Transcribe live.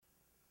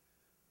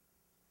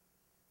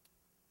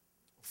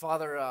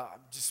Father,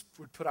 just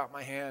would put out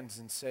my hands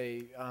and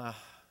say,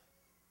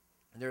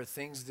 there are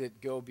things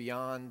that go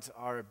beyond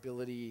our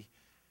ability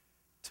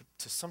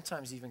to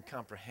sometimes even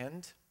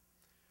comprehend,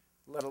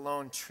 let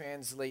alone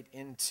translate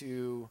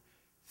into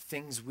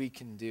things we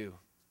can do.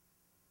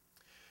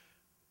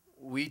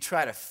 We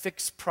try to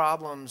fix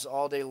problems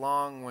all day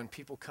long when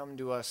people come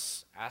to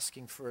us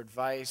asking for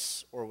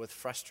advice or with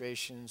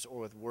frustrations or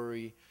with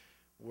worry.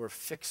 We're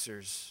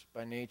fixers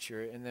by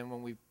nature. And then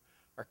when we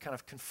are kind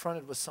of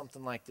confronted with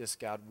something like this,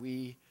 God,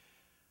 we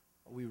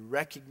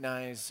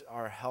recognize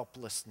our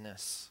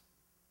helplessness.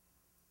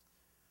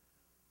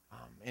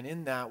 And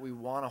in that, we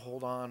want to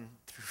hold on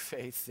through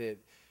faith that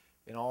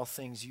in all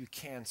things you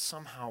can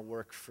somehow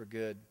work for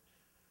good,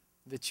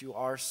 that you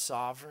are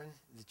sovereign,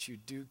 that you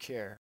do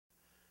care.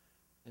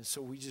 And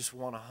so we just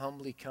want to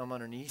humbly come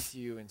underneath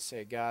you and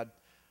say, God,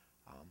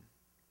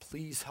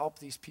 please help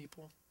these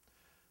people.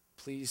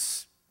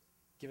 Please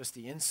give us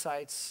the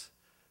insights,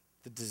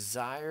 the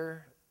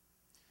desire,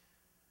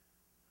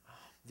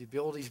 the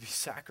ability to be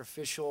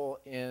sacrificial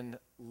in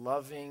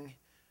loving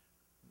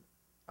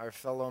our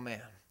fellow man,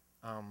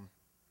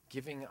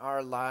 giving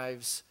our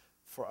lives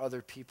for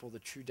other people, the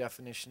true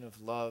definition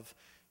of love,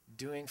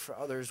 doing for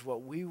others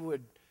what we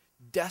would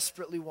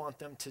desperately want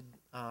them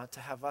to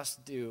have us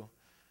do,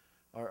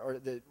 or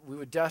that we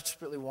would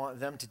desperately want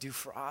them to do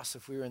for us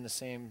if we were in the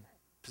same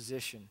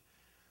position.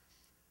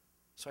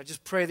 So I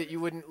just pray that you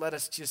wouldn't let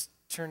us just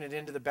turn it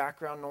into the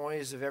background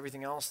noise of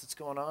everything else that's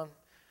going on.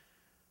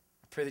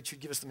 I pray that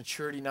you'd give us the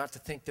maturity not to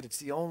think that it's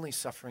the only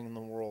suffering in the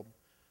world.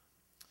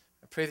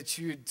 I pray that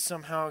you'd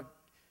somehow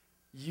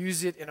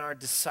use it in our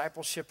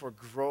discipleship or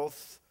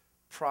growth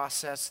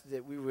process,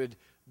 that we would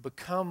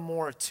become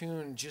more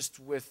attuned just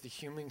with the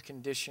human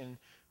condition,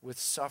 with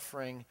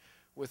suffering,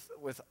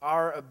 with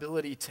our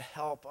ability to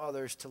help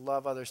others, to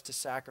love others, to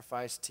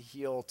sacrifice, to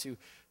heal, to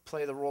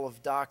play the role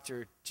of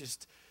doctor.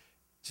 Just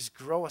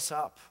grow us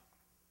up.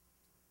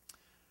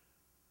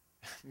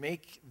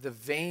 Make the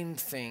vain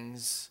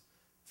things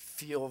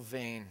feel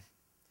vain.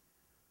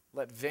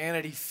 Let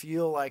vanity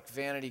feel like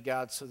vanity,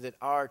 God, so that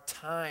our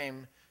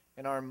time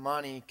and our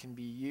money can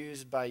be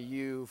used by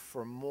you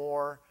for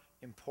more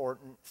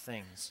important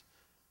things.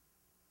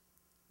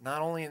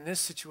 Not only in this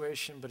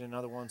situation, but in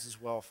other ones as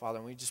well, Father.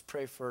 And we just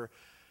pray for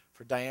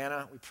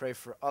Diana. We pray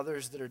for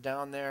others that are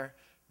down there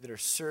that are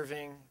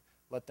serving.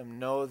 Let them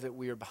know that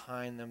we are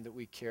behind them, that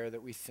we care,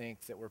 that we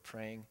think, that we're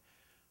praying.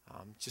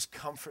 Just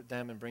comfort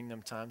them and bring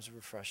them times of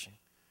refreshing.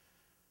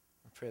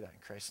 I pray that in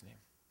Christ's name.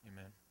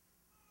 Amen.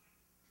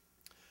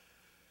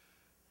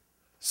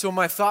 So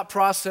my thought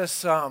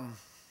process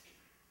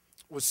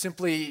was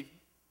simply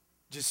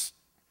just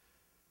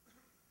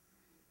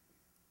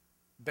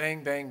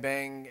bang, bang,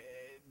 bang,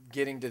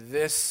 getting to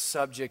this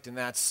subject, and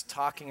that's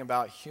talking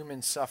about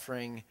human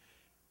suffering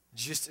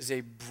just as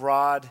a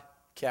broad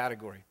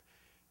category.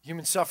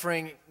 Human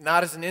suffering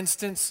not as an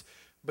instance,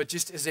 but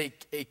just as a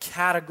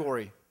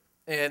category.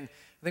 And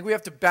I think we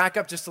have to back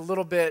up just a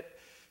little bit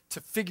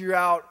to figure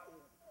out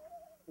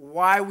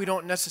why we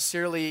don't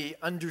necessarily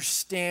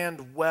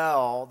understand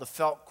well the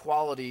felt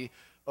quality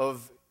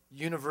of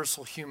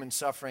universal human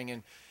suffering.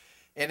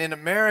 And in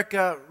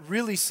America,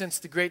 really since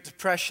the Great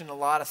Depression, a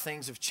lot of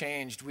things have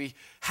changed. We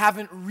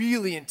haven't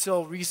really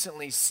until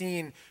recently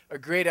seen a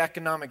great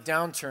economic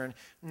downturn,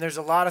 and there's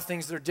a lot of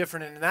things that are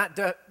different. And in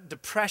that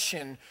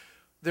depression,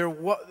 there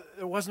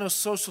was no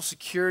Social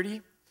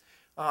Security.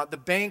 The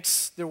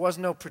banks, there was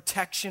no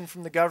protection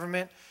from the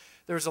government.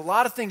 There was a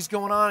lot of things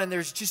going on, and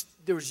there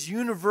was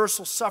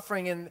universal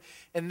suffering,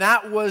 and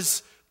that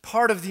was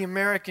part of the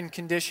American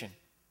condition.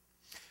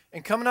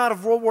 And coming out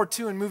of World War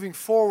II and moving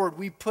forward,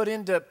 we put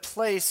into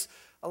place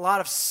a lot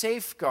of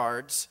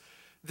safeguards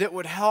that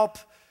would help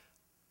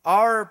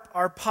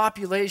our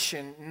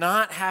population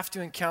not have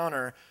to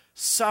encounter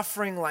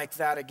suffering like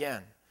that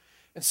again.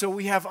 And so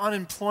we have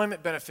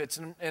unemployment benefits,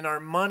 and our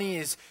money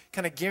is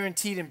kind of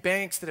guaranteed in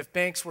banks, that if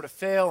banks were to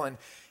fail,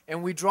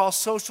 and we draw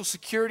Social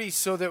Security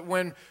so that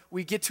when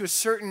we get to a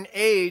certain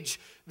age,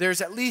 there's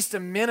at least a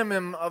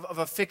minimum of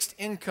a fixed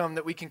income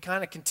that we can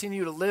kind of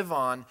continue to live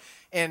on.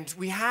 And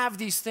we have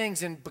these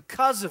things, and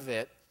because of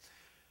it,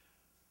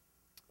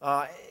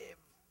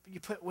 you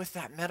put with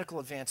that medical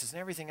advances and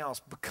everything else,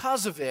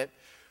 because of it,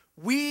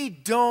 we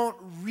don't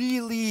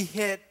really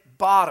hit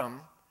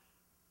bottom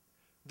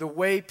the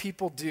way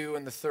people do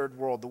in the third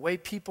world, the way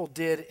people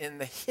did in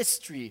the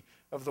history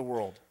of the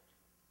world.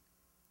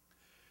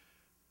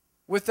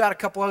 With that, a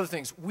couple other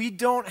things. We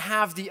don't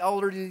have the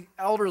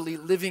elderly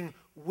living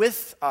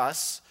with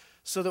us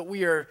so that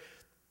we are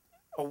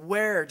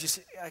aware, just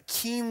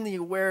keenly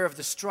aware of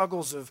the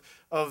struggles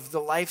of the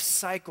life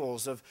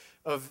cycles,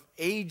 of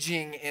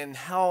aging and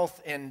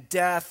health and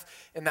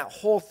death and that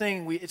whole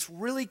thing. It's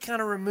really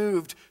kind of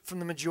removed from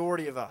the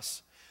majority of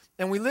us.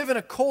 And we live in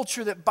a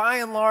culture that by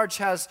and large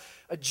has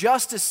a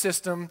justice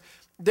system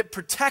that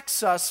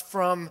protects us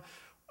from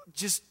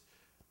just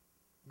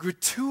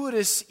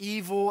gratuitous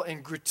evil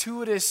and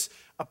gratuitous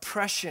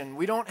oppression.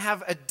 We don't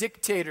have a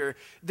dictator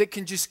that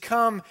can just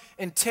come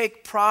and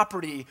take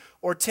property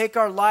or take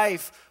our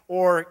life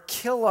or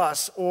kill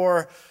us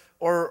or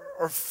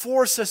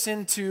force us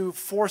into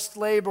forced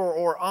labor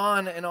or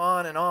on and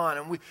on and on.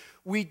 And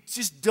we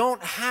just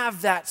don't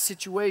have that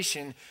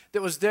situation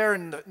that was there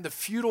in the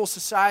feudal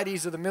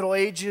societies of the Middle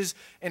Ages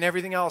and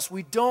everything else.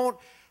 We don't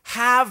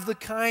have the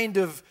kind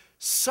of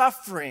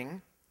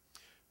suffering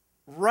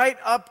right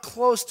up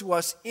close to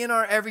us in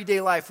our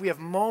everyday life. We have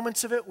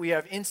moments of it, we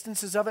have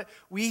instances of it,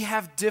 we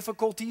have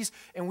difficulties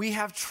and we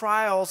have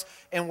trials,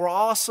 and we're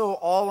also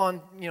all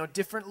on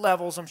different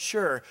levels, I'm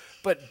sure.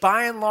 But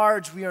by and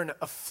large, we are an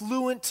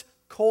affluent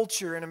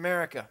culture in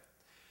America.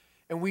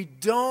 And we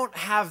don't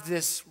have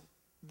this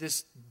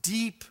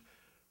deep,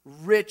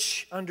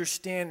 rich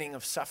understanding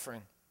of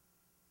suffering.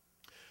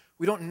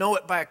 We don't know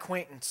it by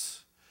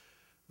acquaintance.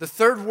 The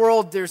third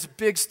world, there's a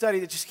big study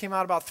that just came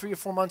out about 3 or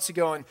 4 months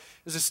ago, and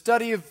there's a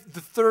study of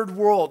the third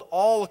world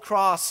all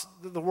across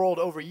the world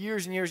over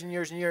years and years and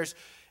years and years.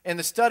 And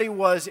the study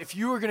was, if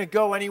you were going to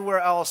go anywhere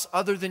else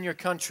other than your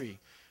country,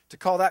 to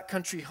call that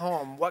country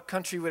home, what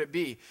country would it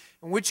be?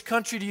 And which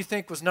country do you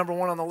think was number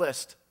one on the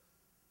list?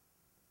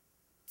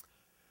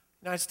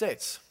 United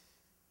States.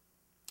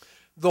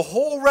 The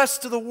whole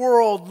rest of the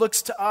world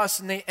looks to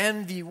us and they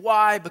envy.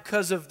 Why?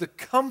 Because of the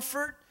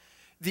comfort,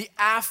 the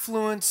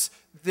affluence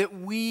that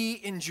we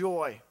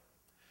enjoy.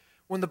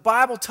 When the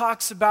Bible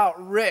talks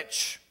about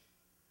rich,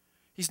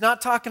 he's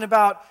not talking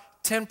about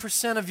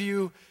 10% of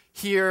you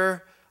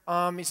here.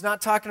 He's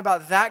not talking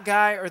about that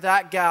guy or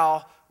that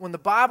gal. When the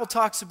Bible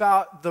talks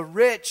about the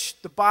rich,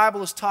 the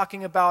Bible is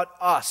talking about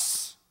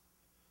us.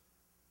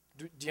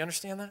 Do you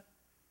understand that?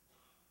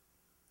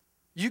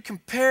 I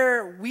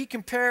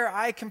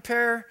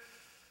compare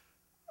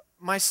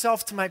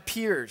myself to my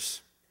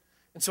peers.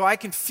 And so I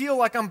can feel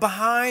like I'm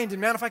behind,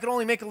 and man, if I could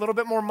only make a little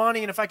bit more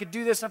money, and if I could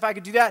do this, and if I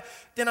could do that,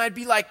 then I'd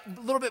be like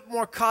a little bit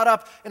more caught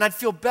up, and I'd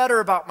feel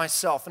better about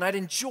myself, and I'd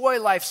enjoy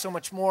life so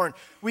much more. And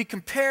we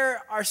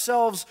compare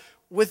ourselves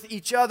with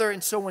each other,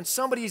 and so when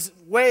somebody's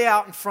way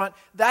out in front,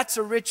 that's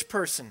a rich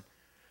person.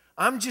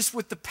 I'm just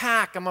with the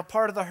pack. I'm a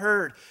part of the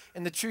herd.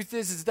 And the truth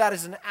is that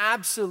is an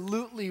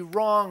absolutely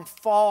wrong,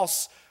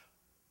 false,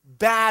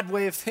 bad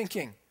way of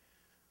thinking.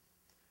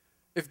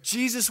 If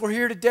Jesus were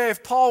here today,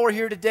 if Paul were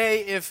here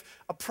today, if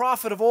a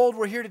prophet of old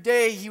were here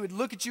today, he would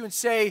look at you and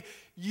say,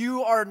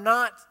 you're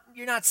not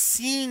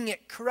seeing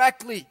it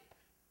correctly.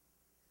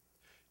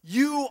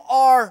 You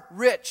are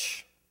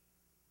rich.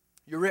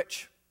 You're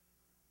rich.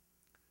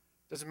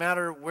 Doesn't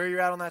matter where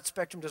you're at on that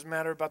spectrum, doesn't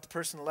matter about the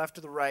person to the left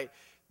or the right.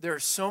 There are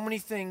so many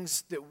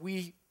things that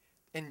we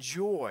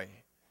enjoy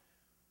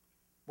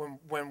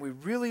when we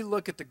really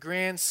look at the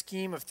grand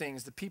scheme of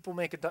things. The people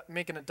making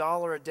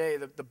 $1 a day,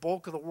 the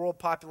bulk of the world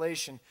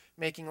population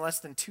making less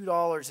than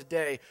 $2 a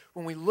day.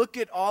 When we look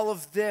at all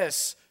of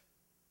this,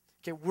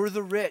 okay, we're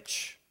the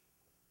rich.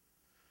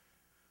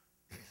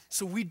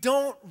 So we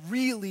don't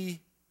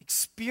really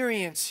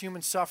experience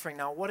human suffering.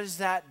 Now, what does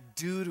that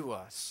do to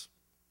us?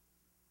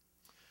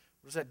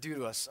 What does that do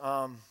to us?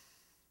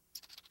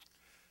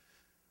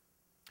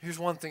 Here's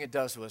one thing it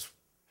does to us.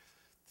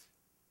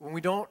 When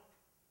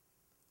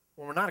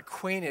we're not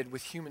acquainted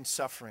with human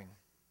suffering,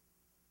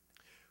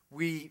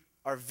 we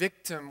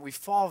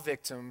fall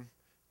victim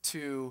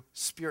to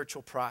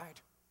spiritual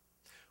pride.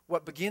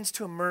 What begins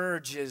to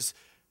emerge is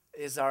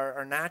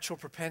our natural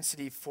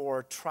propensity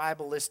for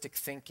tribalistic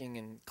thinking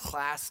and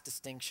class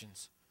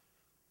distinctions.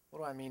 What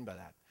do I mean by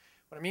that?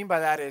 What I mean by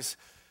that is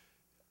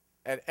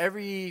at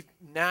every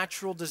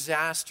natural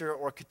disaster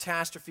or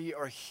catastrophe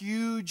or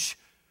huge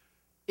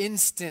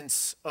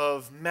instance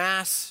of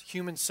mass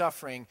human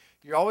suffering,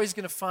 you're always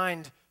going to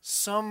find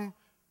some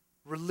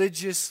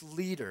religious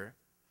leader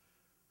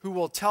who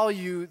will tell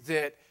you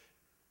that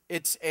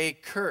it's a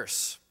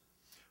curse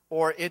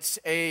or it's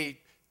an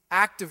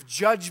act of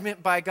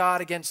judgment by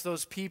God against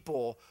those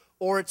people,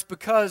 or it's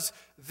because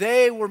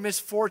they were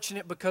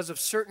misfortunate because of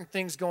certain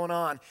things going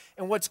on.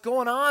 And what's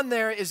going on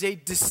there is a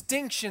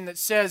distinction that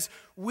says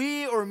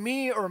we or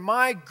me or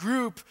my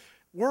group,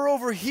 we're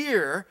over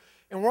here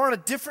and we're on a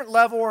different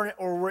level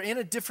or we're in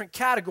a different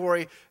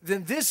category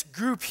than this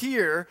group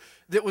here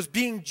that was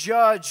being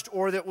judged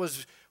or that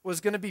was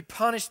going to be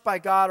punished by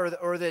God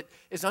or that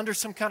is under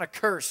some kind of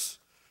curse.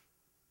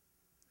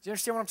 Do you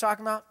understand what I'm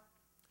talking about?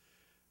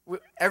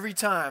 Every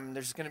time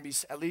there's going to be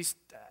at least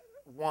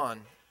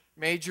one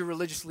major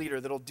religious leader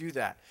that'll do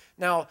that.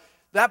 Now,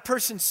 that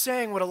person's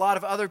saying what a lot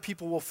of other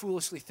people will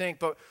foolishly think,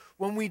 but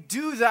when we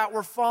do that,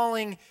 we're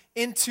falling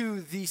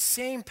into the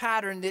same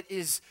pattern that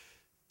is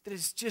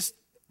just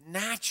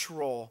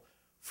natural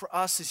for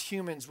us as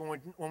humans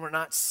when we're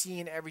not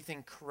seeing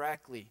everything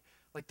correctly,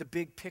 like the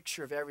big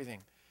picture of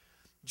everything.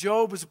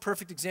 Job was a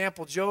perfect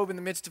example. Job, in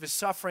the midst of his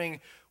suffering,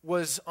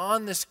 was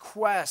on this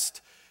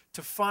quest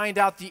to find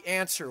out the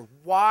answer.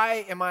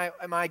 Why am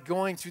I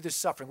going through this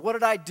suffering? What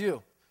did I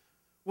do?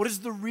 What is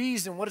the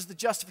reason? What is the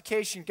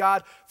justification,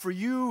 God, for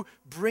you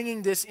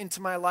bringing this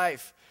into my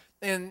life?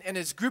 And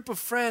his group of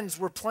friends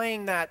were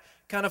playing that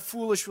kind of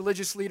foolish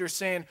religious leader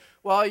saying,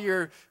 well,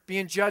 you're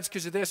being judged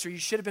because of this, or you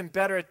should have been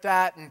better at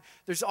that. And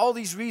there's all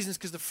these reasons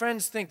because the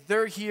friends think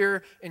they're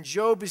here and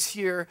Job is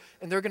here,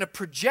 and they're going to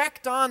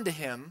project onto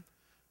him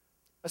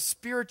a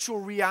spiritual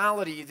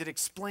reality that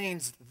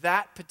explains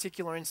that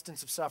particular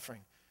instance of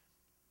suffering.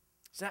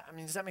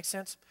 Does that make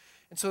sense?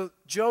 And so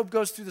Job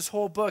goes through this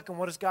whole book, and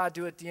what does God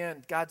do at the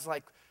end? God's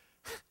like,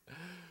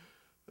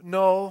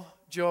 no,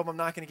 Job, I'm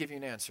not going to give you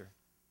an answer.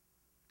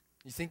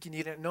 You think you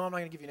need it? No, I'm not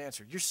going to give you an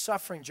answer. You're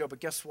suffering, Job, but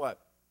guess what?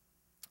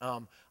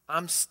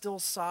 I'm still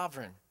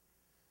sovereign.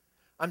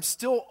 I'm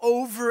still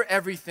over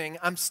everything.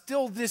 I'm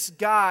still this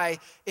guy,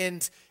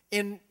 and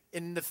in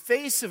the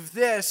face of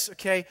this,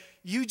 okay,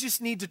 you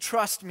just need to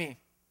trust me.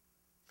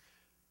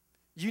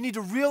 You need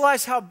to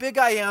realize how big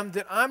I am,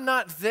 that I'm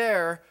not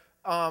there,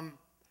 and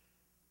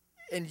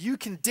you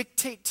can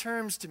dictate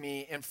terms to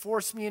me and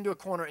force me into a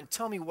corner and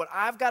tell me what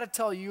I've got to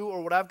tell you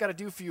or what I've got to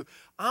do for you.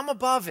 I'm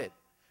above it.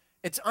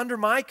 It's under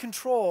my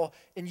control,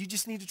 and you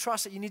just need to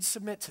trust it. You need to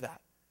submit to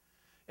that.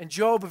 And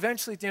Job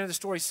eventually at the end of the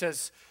story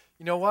says,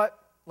 you know what?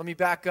 Let me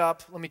back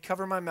up. Let me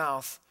cover my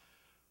mouth.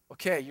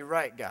 Okay, you're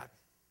right, God.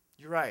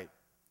 You're right.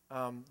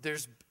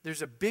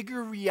 There's a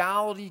bigger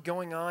reality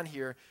going on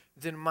here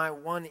than my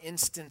one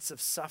instance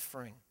of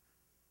suffering.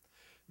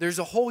 There's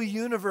a whole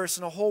universe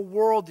and a whole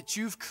world that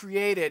you've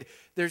created.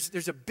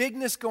 There's a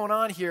bigness going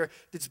on here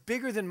that's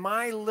bigger than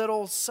my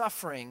little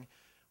suffering.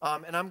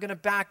 And I'm going to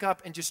back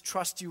up and just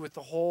trust you with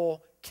the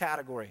whole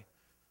category.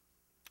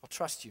 I'll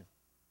trust you.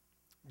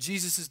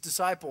 Jesus'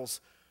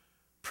 disciples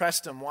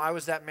pressed him. Why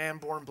was that man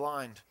born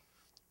blind?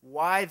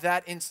 Why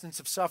that instance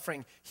of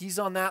suffering? He's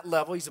on that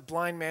level. He's a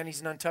blind man.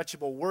 He's an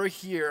untouchable. We're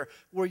here.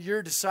 We're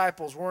your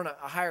disciples. We're in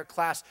a higher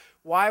class.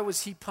 Why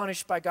was he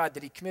punished by God?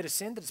 Did he commit a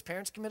sin? Did his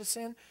parents commit a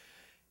sin?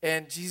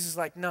 And Jesus is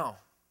like, no.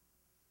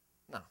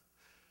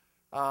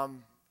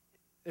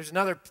 There's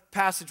another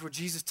passage where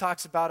Jesus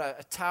talks about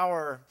a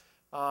tower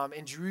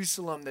in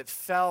Jerusalem that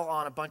fell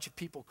on a bunch of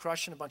people,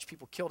 crushing a bunch of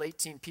people, killed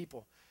 18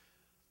 people.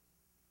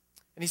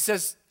 And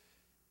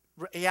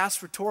he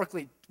asks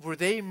rhetorically, were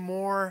they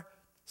more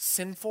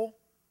sinful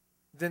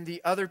than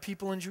the other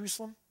people in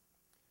Jerusalem?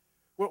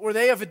 Were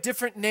they of a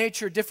different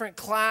nature, different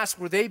class?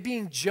 Were they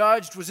being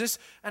judged? Was this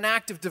an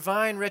act of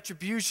divine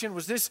retribution?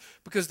 Was this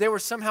because they were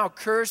somehow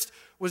cursed?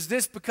 Was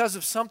this because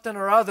of something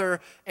or other,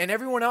 and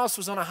everyone else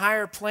was on a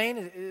higher plane?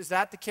 Is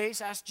that the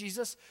case? Asked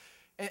Jesus.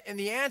 And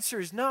the answer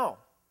is no.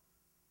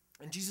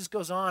 And Jesus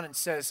goes on and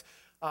says,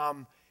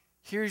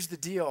 here's the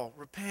deal.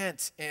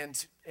 Repent,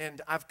 and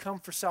I've come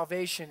for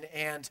salvation,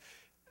 and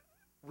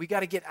we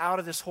got to get out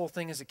of this whole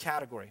thing as a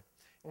category.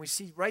 And we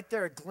see right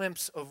there a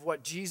glimpse of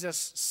what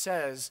Jesus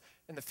says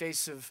in the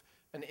face of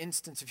an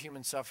instance of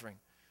human suffering.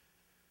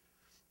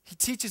 He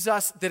teaches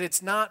us that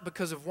it's not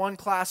because of one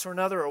class or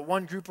another, or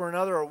one group or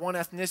another, or one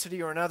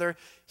ethnicity or another.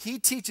 He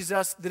teaches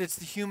us that it's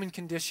the human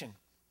condition.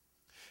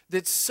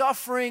 That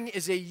suffering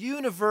is a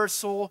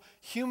universal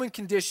human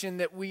condition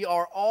that we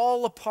are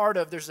all a part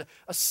of. There's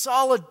a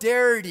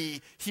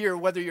solidarity here,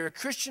 whether you're a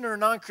Christian or a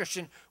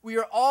non-Christian. We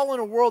are all in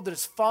a world that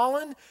is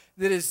fallen,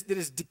 that is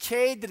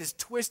decayed, that is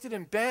twisted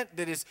and bent,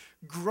 that is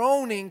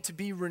groaning to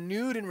be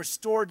renewed and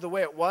restored the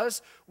way it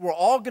was. We're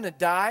all going to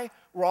die.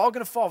 We're all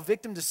going to fall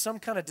victim to some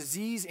kind of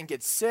disease and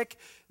get sick.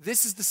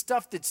 This is the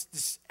stuff that's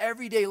this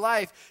everyday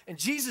life. And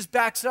Jesus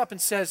backs it up and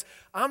says,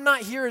 I'm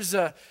not here as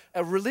a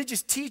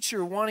religious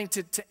teacher wanting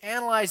to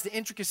analyze the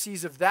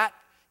intricacies of that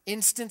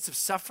instance of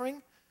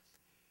suffering.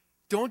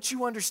 Don't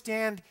you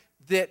understand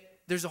that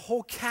there's a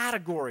whole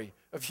category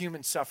of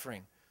human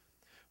suffering?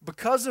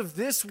 Because of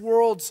this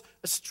world's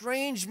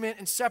estrangement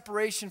and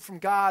separation from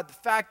God, the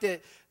fact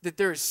that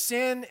there is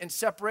sin and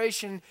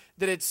separation,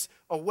 that it's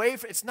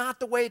not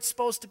the way it's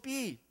supposed to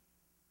be.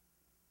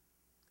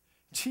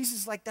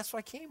 Jesus is like, that's what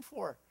I came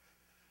for.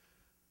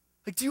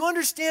 Like, do you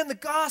understand the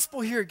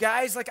gospel here,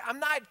 guys? Like, I'm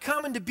not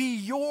coming to be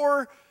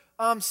your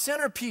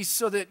centerpiece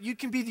so that you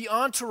can be the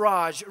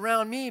entourage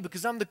around me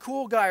because I'm the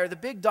cool guy or the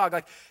big dog.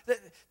 Like,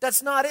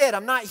 that's not it.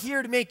 I'm not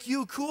here to make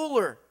you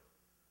cooler.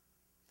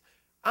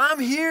 I'm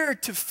here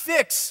to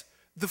fix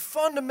the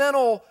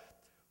fundamental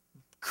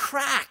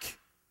crack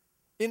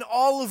in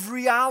all of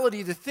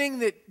reality, the thing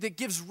that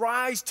gives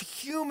rise to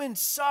human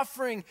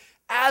suffering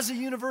as a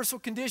universal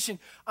condition.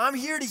 I'm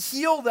here to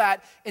heal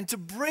that and to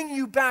bring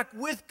you back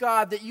with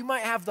God that you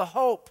might have the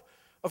hope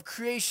of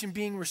creation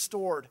being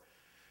restored.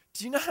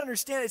 Do you not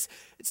understand?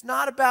 It's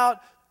not about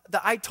the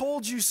I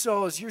told you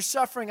so's. You're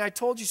suffering, I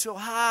told you so.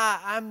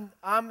 I'm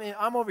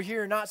over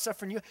here not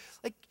suffering you.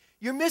 Like,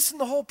 you're missing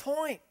the whole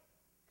point.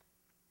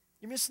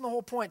 You're missing the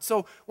whole point.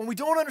 So when we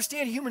don't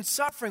understand human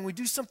suffering, we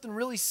do something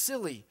really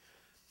silly.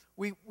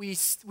 We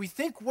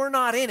think we're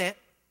not in it,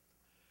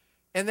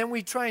 and then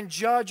we try and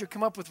judge or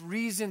come up with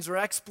reasons or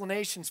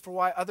explanations for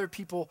why other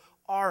people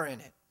are in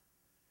it.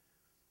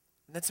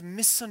 And that's a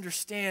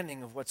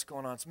misunderstanding of what's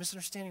going on. It's a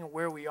misunderstanding of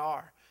where we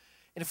are.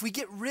 And if we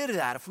get rid of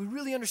that, if we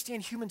really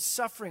understand human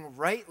suffering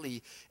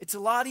rightly, it's a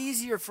lot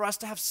easier for us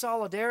to have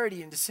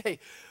solidarity and to say,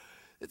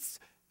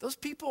 those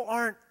people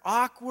aren't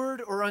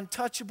awkward or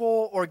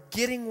untouchable or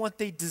getting what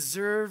they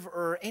deserve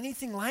or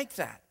anything like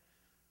that.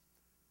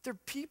 They're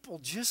people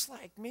just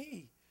like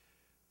me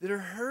that are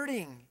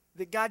hurting,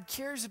 that God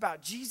cares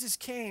about. Jesus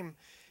came,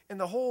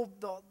 and a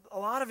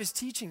lot of his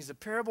teachings, the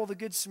parable of the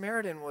Good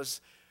Samaritan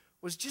was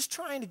just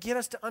trying to get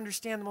us to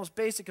understand the most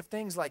basic of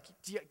things, like,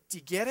 do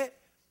you get it?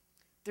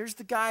 There's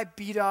the guy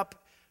beat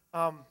up,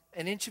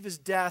 an inch of his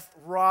death,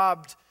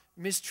 robbed,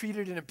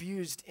 mistreated, and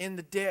abused in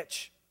the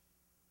ditch.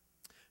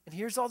 And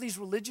here's all these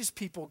religious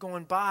people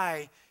going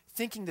by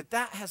thinking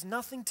that has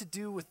nothing to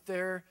do with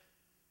their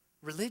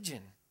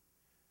religion.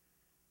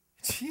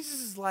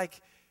 Jesus is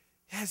like,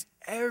 it has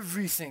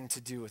everything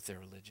to do with their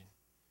religion.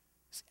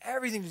 It's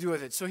everything to do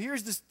with it. So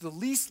here's the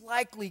least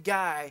likely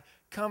guy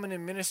coming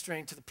and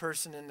ministering to the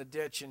person in the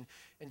ditch, and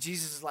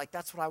Jesus is like,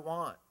 that's what I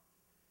want.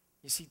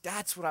 You see,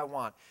 that's what I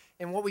want.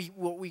 And what we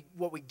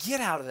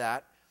get out of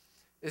that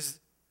is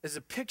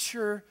a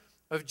picture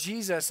of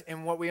Jesus,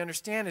 and what we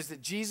understand is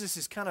that Jesus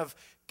is kind of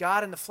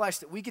God in the flesh,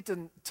 that we get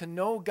to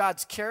know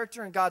God's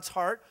character and God's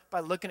heart by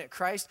looking at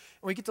Christ,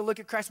 and we get to look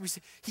at Christ and we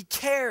say, he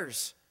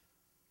cares.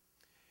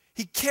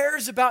 He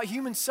cares about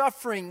human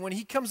suffering. When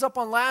he comes up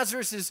on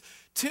Lazarus'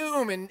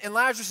 tomb and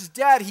Lazarus is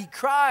dead, he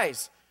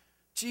cries.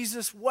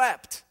 Jesus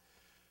wept.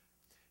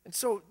 And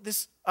so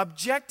this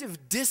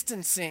objective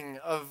distancing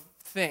of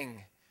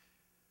thing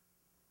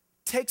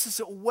takes us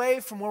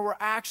away from where we're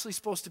actually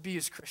supposed to be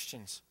as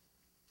Christians.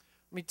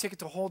 Let me take it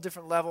to a whole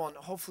different level and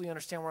hopefully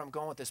understand where I'm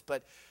going with this.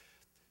 But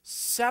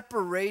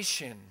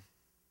separation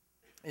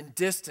and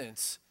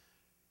distance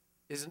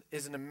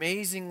is an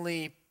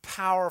amazingly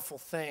powerful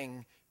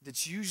thing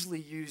that's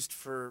usually used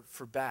for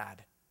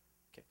bad.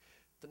 Okay.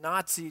 The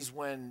Nazis,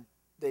 when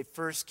they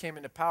first came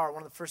into power,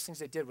 one of the first things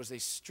they did was they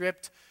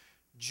stripped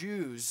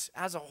Jews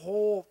as a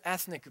whole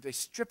ethnic group. They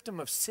stripped them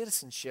of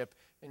citizenship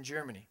in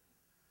Germany.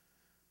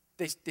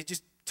 They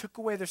just took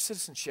away their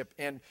citizenship,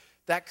 and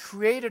that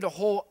created a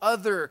whole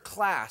other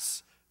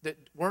class that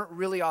weren't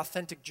really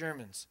authentic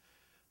Germans.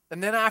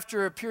 And then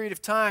after a period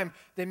of time,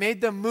 they made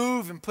them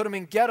move and put them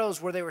in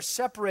ghettos where they were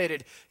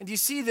separated. And you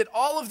see that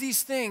all of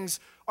these things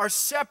are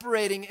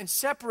separating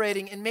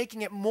and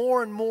making it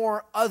more and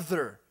more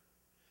other.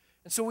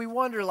 And so we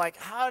wonder, like,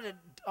 how did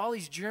all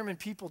these German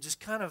people just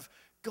kind of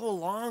go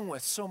along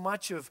with so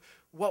much of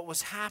what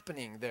was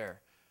happening there?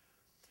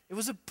 It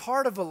was a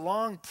part of a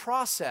long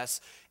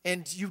process,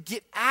 and you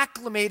get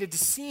acclimated to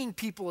seeing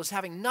people as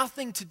having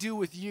nothing to do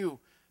with you.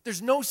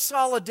 There's no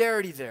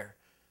solidarity there.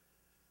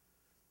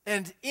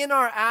 And in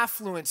our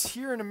affluence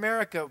here in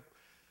America,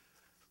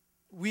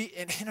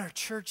 and in our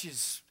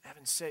churches,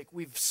 heaven's sake,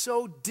 we've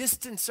so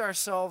distanced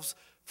ourselves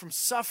from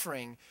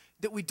suffering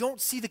that we don't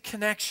see the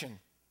connection.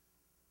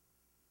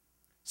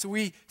 So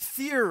we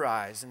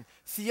theorize and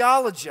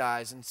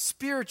theologize and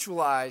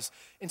spiritualize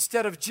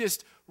instead of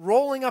just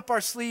rolling up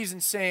our sleeves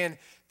and saying,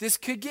 this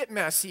could get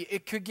messy,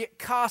 it could get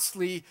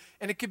costly,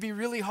 and it could be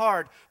really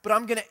hard, but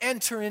I'm going to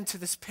enter into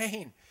this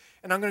pain,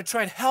 and I'm going to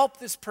try and help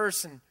this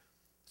person.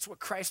 That's what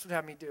Christ would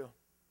have me do.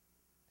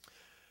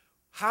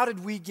 How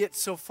did we get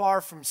so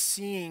far from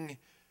seeing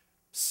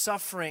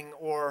suffering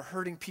or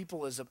hurting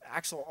people as a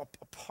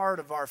part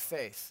of our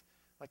faith?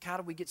 Like, how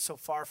did we get so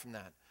far from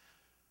that?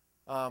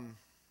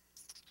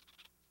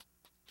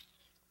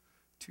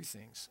 Two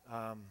things.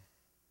 How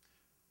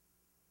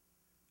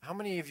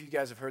many of you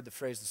guys have heard the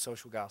phrase, the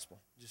social gospel?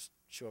 Just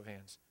show of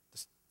hands.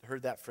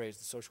 Heard that phrase,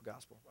 the social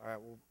gospel. All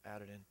right, we'll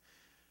add it in.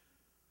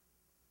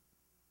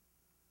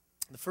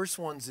 The first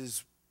ones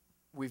is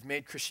we've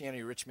made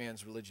Christianity a rich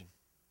man's religion.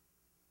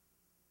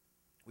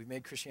 We've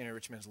made Christianity a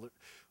rich man's religion.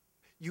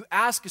 You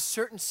ask a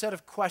certain set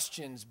of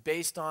questions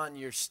based on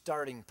your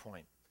starting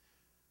point.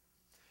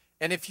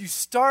 And if you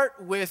start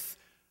with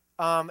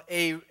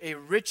a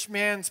rich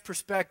man's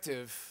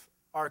perspective,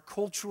 our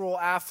cultural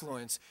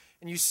affluence,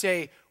 and you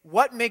say,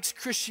 what makes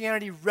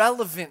Christianity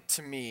relevant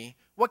to me?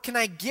 What can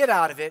I get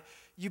out of it?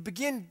 You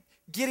begin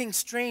getting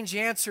strange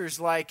answers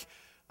like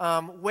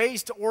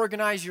ways to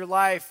organize your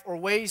life, or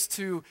ways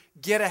to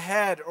get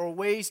ahead, or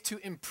ways to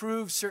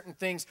improve certain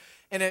things.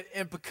 And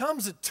it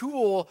becomes a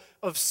tool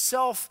of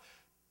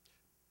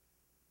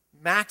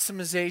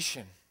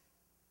self-maximization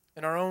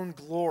and our own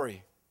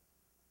glory.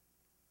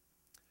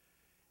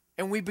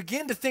 And we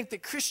begin to think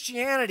that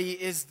Christianity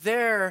is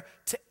there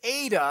to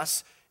aid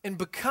us in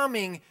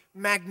becoming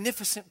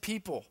magnificent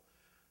people,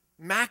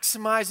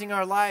 maximizing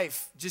our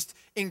life, just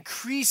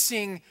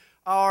increasing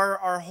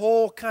our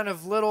whole kind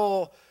of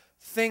little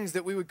things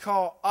that we would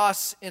call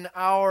us and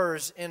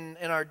ours, in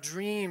our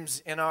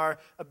dreams, and our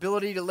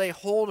ability to lay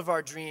hold of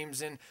our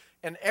dreams, and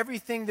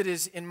everything that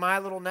is in my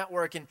little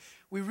network. And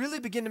we really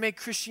begin to make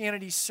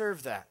Christianity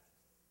serve that.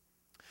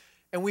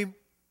 And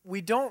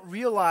we don't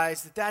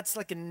realize that that's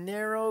like a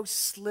narrow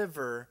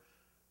sliver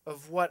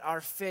of what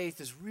our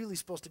faith is really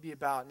supposed to be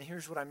about. And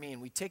here's what I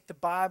mean. We take the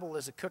Bible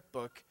as a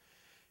cookbook,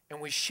 and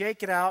we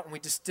shake it out, and we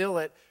distill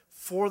it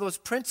for those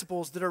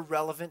principles that are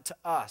relevant to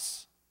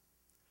us.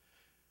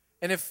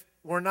 And if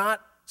we're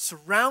not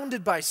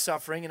surrounded by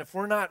suffering, and if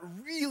we're not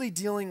really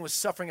dealing with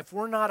suffering, if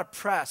we're not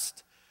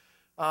oppressed,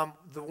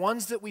 The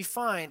ones that we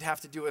find have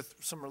to do with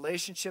some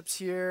relationships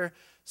here,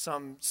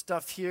 some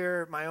stuff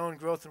here, my own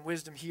growth and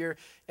wisdom here,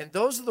 and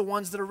those are the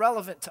ones that are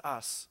relevant to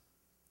us.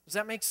 Does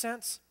that make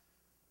sense?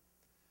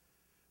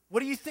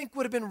 What do you think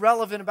would have been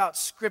relevant about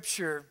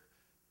Scripture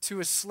to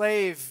a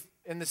slave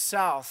in the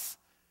South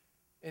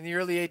in the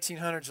early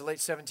 1800s or late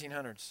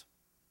 1700s?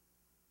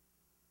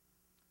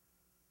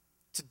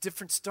 It's a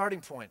different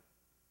starting point.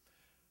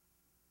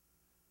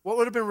 What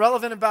would have been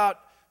relevant about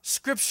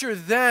Scripture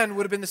then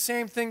would have been the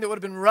same thing that would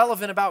have been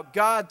relevant about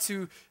God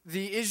to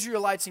the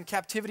Israelites in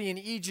captivity in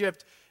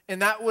Egypt,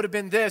 and that would have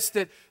been this,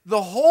 that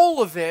the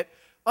whole of it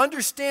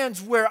understands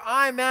where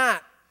I'm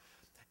at,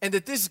 and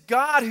that this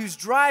God who's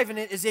driving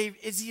it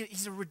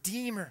he's a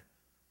redeemer.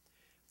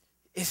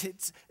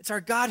 It's our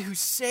God who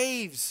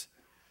saves.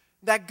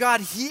 That God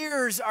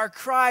hears our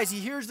cries. He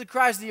hears the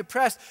cries of the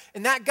oppressed.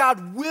 And that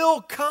God will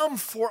come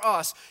for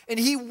us. And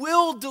He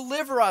will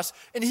deliver us.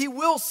 And He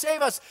will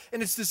save us.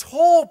 And it's this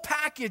whole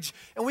package.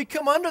 And we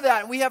come under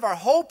that. And we have our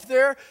hope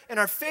there and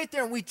our faith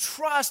there. And we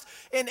trust.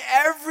 And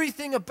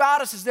everything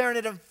about us is there. And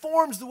it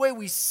informs the way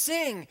we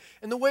sing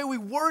and the way we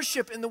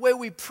worship and the way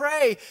we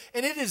pray.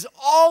 And it is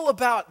all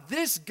about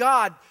this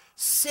God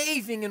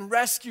saving and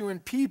rescuing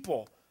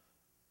people.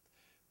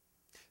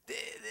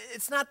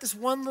 It's not this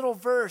one little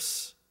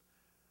verse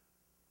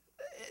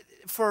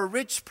for a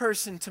rich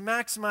person to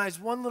maximize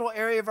one little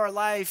area of our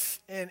life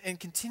and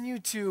continue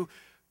to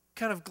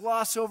kind of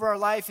gloss over our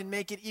life and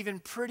make it even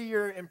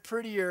prettier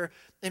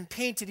and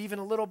paint it even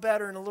a little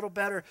better and a little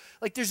better.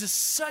 Like there's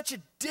such a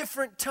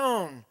different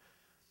tone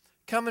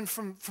coming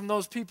from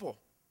those people.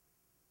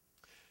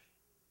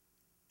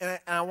 And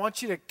I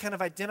want you to kind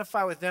of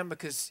identify with them,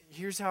 because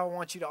here's how I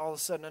want you to all of a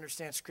sudden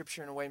understand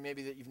Scripture in a way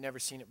maybe that you've never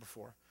seen it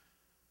before.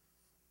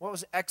 What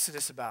was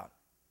Exodus about?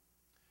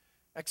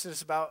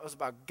 Exodus was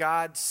about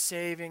God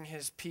saving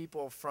His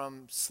people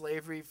from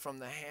slavery, from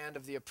the hand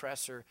of the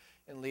oppressor,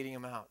 and leading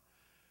them out.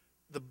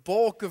 The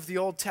bulk of the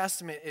Old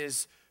Testament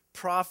is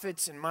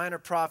prophets and minor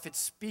prophets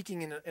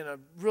speaking in a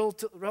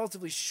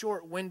relatively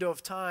short window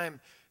of time,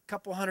 a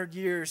couple hundred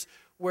years,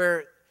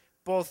 where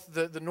both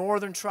the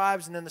northern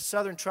tribes and then the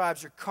southern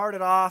tribes are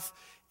carted off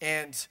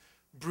and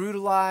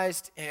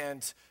brutalized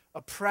and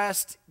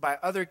oppressed by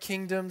other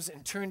kingdoms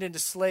and turned into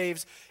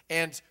slaves.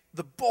 And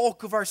the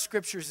bulk of our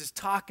Scriptures is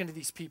talking to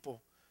these people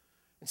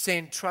and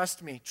saying,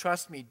 trust me,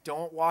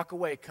 don't walk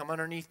away, come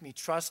underneath me,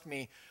 trust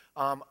me.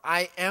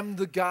 I am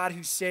the God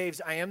who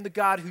saves. I am the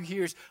God who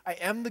hears. I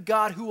am the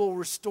God who will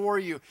restore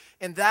you.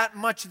 And that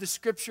much of the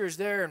Scripture is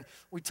there. And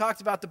we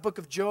talked about the book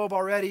of Job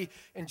already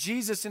and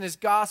Jesus in His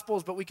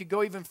Gospels, but we could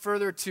go even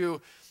further to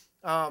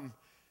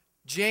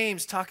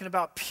James talking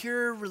about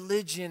pure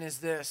religion is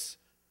this.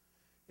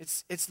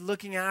 It's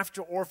looking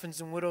after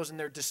orphans and widows in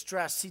their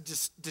distress. See,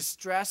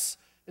 distress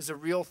is a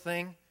real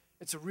thing.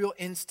 It's a real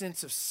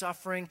instance of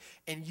suffering,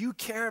 and you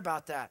care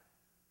about that.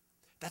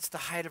 That's the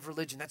height of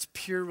religion. That's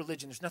pure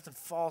religion. There's nothing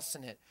false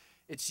in it.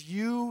 It's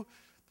you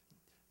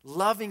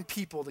loving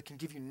people that can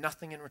give you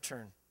nothing in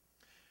return.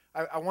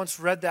 I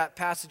once read that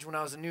passage when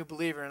I was a new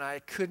believer, and I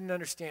couldn't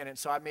understand it,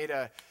 so I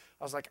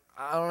was like,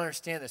 I don't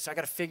understand this. So I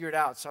got to figure it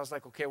out. So I was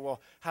like, okay,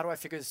 well, how do I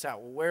figure this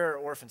out? Well, where are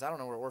orphans? I don't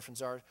know where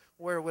orphans are.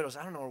 Where are widows?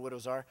 I don't know where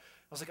widows are. I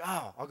was like,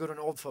 I'll go to an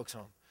old folks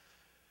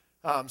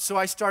home. So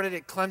I started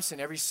at Clemson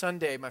every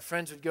Sunday. My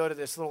friends would go to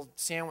this little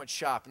sandwich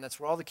shop, and that's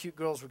where all the cute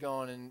girls were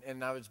going.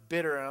 And I was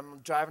bitter, and I'm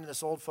driving to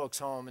this old folks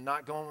home and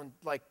not going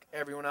like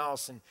everyone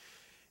else.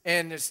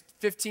 And there's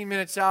 15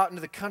 minutes out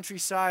into the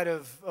countryside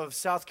of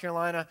South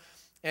Carolina,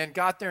 and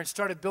got there and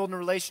started building a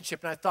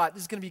relationship. And I thought,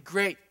 this is going to be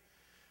great.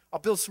 I'll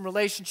build some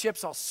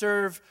relationships. I'll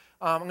serve.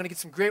 I'm going to get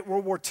some great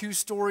World War II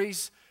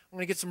stories. I'm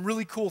going to get some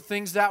really cool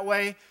things that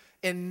way.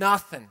 And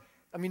nothing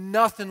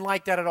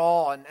like that at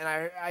all. And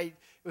it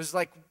was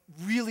like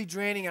really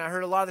draining. And I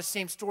heard a lot of the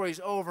same stories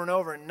over and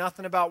over, and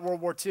nothing about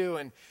World War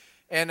II.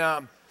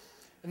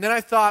 And then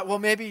I thought, well,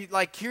 maybe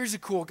like here's a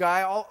cool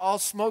guy. I'll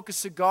smoke a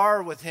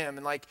cigar with him.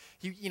 And like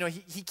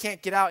he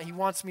can't get out. He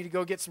wants me to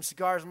go get some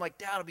cigars. I'm like,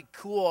 Dad, it'll be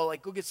cool.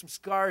 Like go get some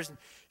cigars. And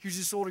here's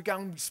this older guy.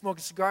 I'm gonna be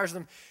smoking cigars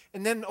with him.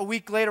 And then a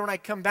week later, when I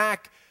come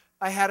back,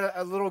 I had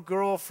a little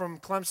girl from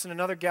Clemson,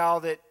 another gal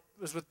that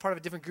was with part of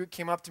a different group,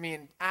 came up to me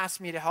and asked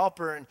me to help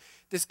her. And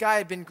this guy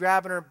had been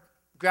grabbing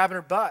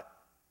her butt.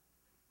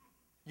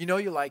 You know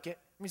you like it.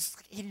 I mean, he's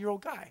like an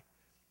 80-year-old guy.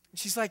 And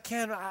she's like,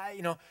 Ken,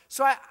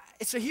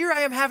 So here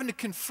I am having to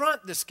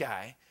confront this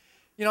guy.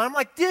 I'm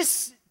like,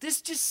 this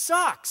just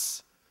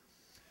sucks.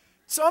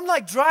 So I'm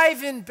like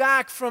driving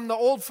back from the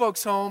old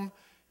folks home,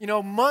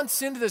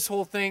 months into this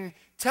whole thing,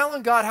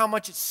 telling God how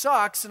much it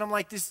sucks. And I'm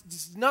like,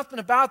 there's nothing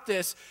about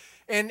this.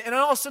 And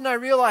all of a sudden I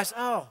realized,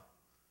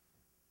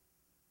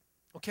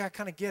 okay, I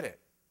kind of get it.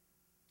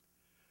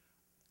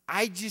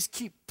 I just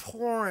keep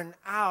pouring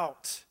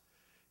out.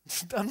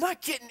 I'm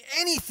not getting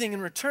anything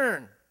in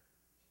return,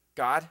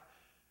 God.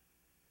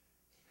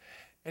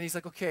 And He's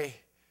like, okay,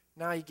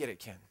 now you get it,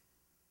 Ken.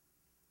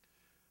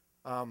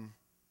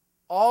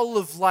 All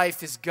of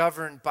life is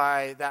governed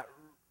by that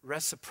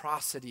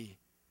reciprocity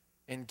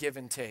and give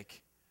and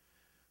take.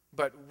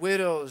 But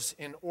widows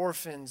and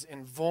orphans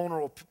and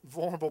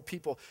vulnerable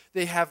people,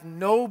 they have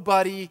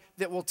nobody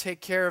that will take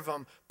care of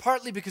them,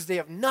 partly because they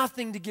have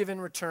nothing to give in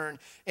return,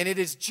 and it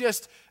is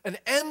just an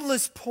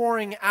endless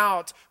pouring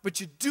out, but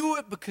you do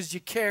it because you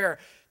care.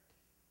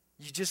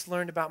 You just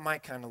learned about my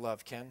kind of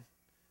love, Ken.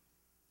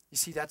 You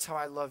see, that's how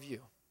I love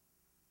you.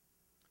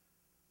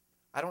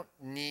 I don't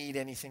need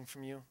anything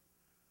from you.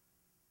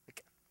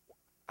 Like,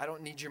 I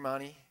don't need your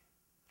money.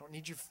 I don't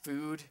need your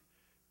food.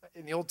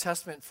 In the Old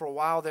Testament, for a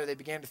while there, they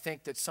began to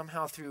think that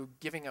somehow through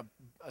giving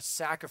a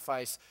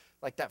sacrifice,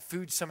 like that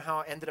food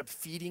somehow ended up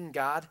feeding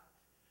God.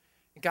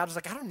 And God was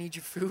like, I don't need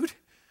your food.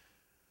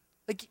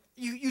 Like,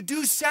 you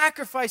do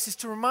sacrifices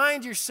to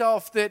remind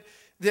yourself that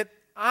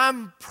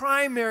I'm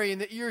primary and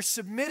that you're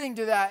submitting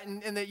to that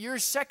and that you're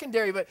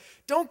secondary. But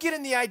don't get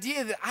in the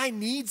idea that I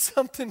need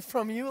something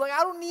from you. Like,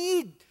 I don't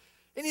need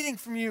anything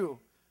from you.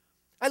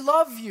 I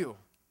love you.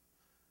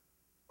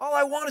 All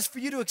I want is for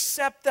you to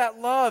accept that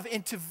love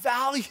and to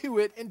value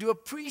it and to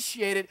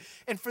appreciate it,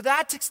 and for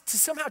that to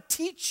somehow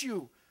teach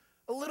you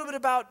a little bit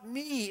about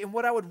me and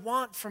what I would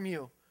want from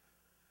you.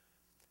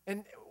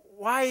 And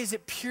why is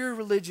it pure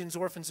religions,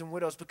 orphans, and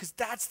widows? Because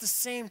that's the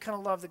same kind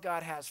of love that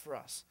God has for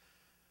us.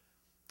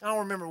 I don't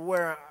remember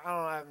where,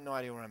 I have no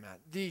idea where I'm at.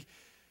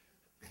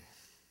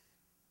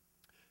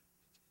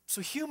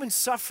 So human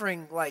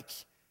suffering, like,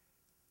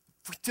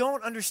 we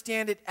don't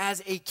understand it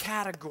as a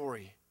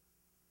category.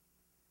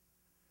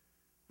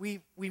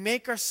 We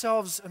make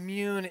ourselves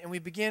immune and we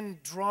begin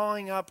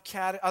drawing up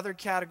other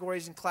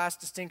categories and class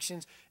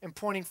distinctions and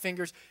pointing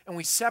fingers, and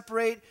we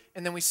separate,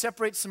 and then we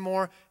separate some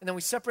more, and then we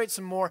separate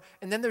some more,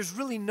 and then there's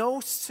really no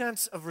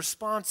sense of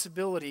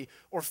responsibility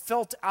or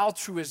felt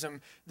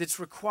altruism that's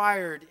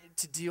required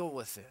to deal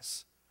with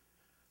this.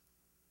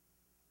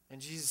 And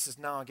Jesus says,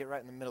 no, I'll get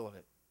right in the middle of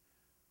it.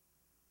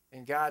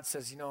 And God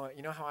says, you know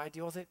how I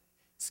deal with it?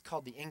 It's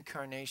called the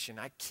incarnation.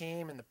 I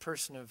came in the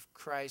person of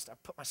Christ. I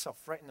put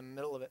myself right in the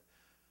middle of it.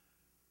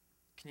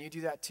 Can you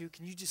do that too?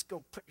 Can you just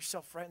go put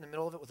yourself right in the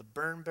middle of it with a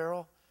burn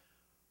barrel,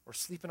 or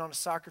sleeping on a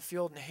soccer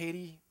field in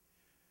Haiti,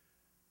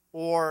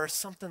 or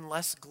something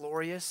less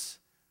glorious,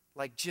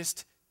 like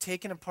just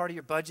taking a part of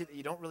your budget that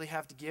you don't really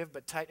have to give,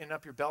 but tightening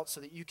up your belt so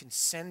that you can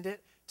send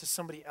it to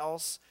somebody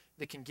else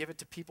that can give it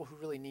to people who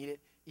really need it,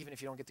 even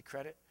if you don't get the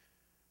credit?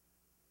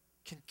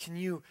 Can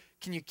you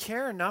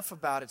care enough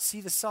about it,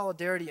 see the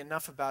solidarity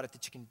enough about it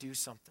that you can do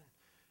something?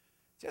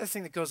 The other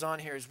thing that goes on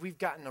here is we've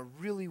gotten a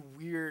really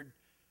weird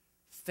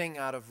thing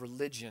out of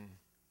religion,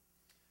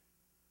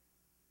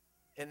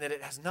 and that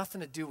it has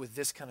nothing to do with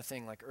this kind of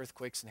thing like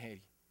earthquakes in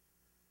Haiti.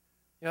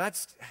 I'm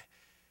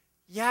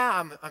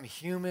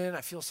human.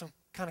 I feel some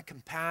kind of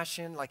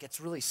compassion, like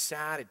it's really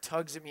sad. It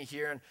tugs at me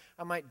here, and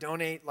I might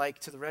donate like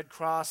to the Red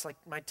Cross, like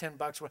my $10.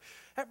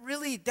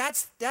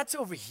 That's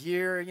over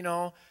here,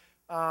 It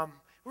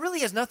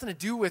really has nothing to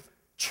do with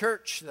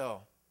church,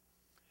 though.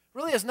 It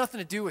really has nothing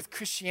to do with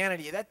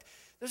Christianity.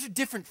 Those are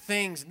different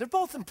things, and they're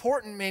both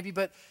important maybe,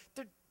 but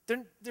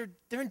they're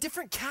in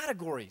different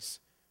categories.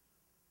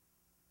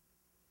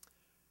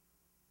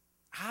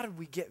 How did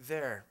we get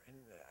there?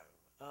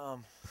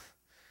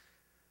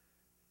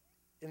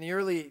 In the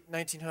early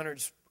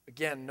 1900s,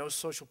 again, no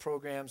social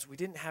programs. We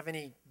didn't have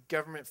any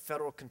government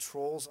federal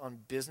controls on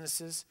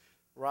businesses.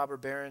 Robber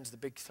barons, the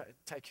big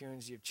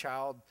tycoons. You have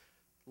child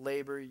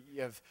labor.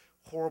 You have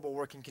horrible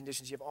working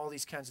conditions. You have all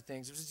these kinds of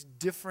things. It was just a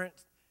different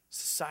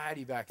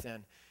society back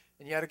then.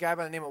 And you had a guy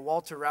by the name of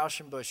Walter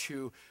Rauschenbusch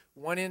who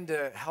went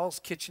into Hell's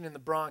Kitchen in the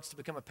Bronx to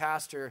become a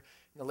pastor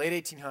in the late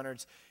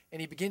 1800s, and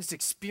he begins to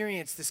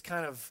experience this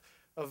kind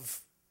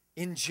of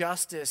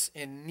injustice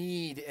and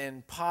need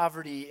and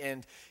poverty,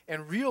 and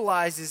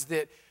realizes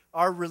that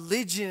our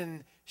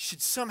religion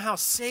should somehow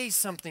say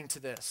something to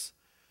this.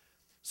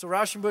 So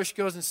Rauschenbusch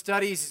goes and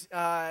studies,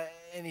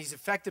 and he's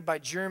affected by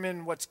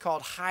German, what's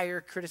called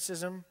higher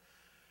criticism.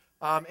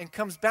 And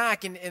comes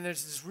back, and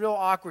there's this real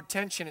awkward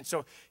tension. And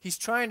so he's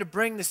trying to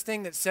bring this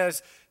thing that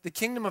says, the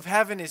kingdom of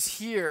heaven is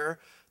here.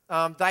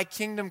 Thy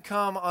kingdom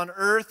come on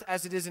earth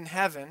as it is in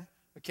heaven.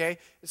 Okay?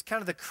 It's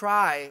kind of the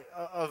cry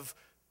of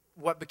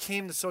what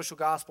became the social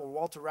gospel.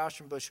 Walter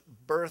Rauschenbusch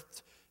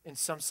birthed, in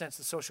some sense,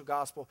 the social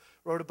gospel.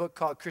 Wrote a book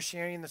called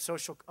Christianity and the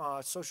Social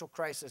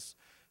Crisis,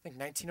 I think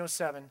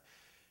 1907.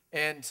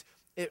 And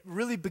it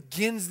really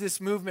begins this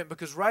movement,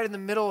 because right in the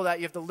middle of that,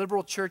 you have the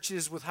liberal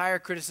churches with higher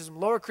criticism.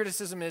 Lower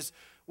criticism is,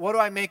 what do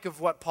I make of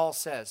what Paul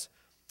says?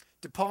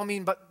 Did Paul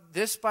mean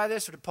this by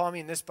this, or did Paul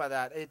mean this by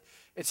that?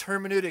 It's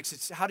hermeneutics.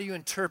 It's how do you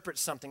interpret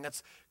something.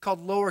 That's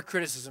called lower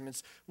criticism.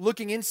 It's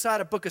looking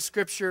inside a book of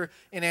Scripture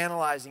and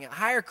analyzing it.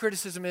 Higher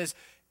criticism is,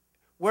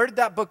 where did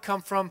that book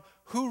come from?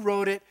 Who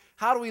wrote it?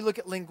 How do we look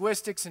at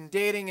linguistics and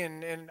dating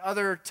and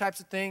other types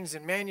of things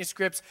and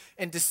manuscripts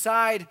and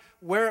decide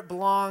where it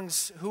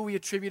belongs, who we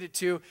attribute it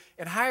to?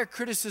 And higher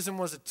criticism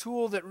was a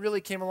tool that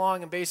really came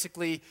along and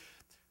basically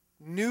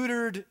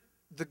neutered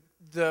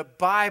the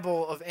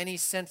Bible of any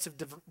sense of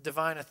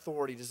divine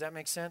authority. Does that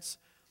make sense?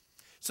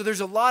 So there's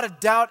a lot of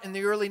doubt in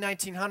the early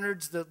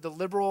 1900s. The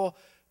liberal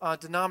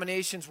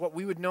denominations, what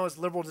we would know as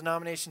liberal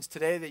denominations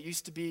today, that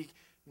used to be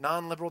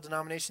non-liberal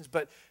denominations,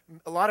 but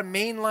a lot of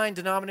mainline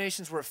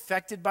denominations were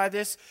affected by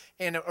this,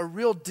 and a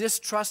real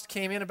distrust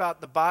came in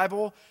about the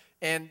Bible,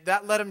 and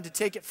that led them to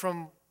take it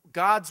from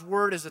God's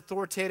word as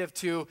authoritative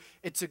to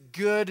it's a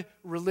good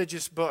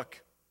religious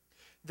book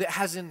that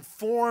has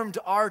informed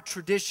our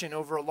tradition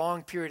over a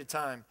long period of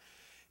time.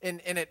 And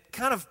it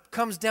kind of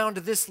comes down to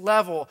this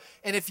level.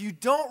 And if you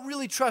don't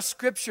really trust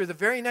Scripture, the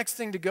very next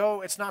thing to go,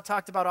 it's not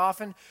talked about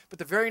often, but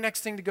the very next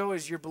thing to go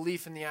is your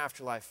belief in the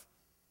afterlife.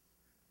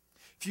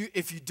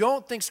 If you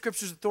don't think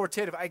Scripture is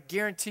authoritative, I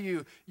guarantee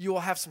you, you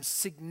will have some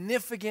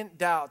significant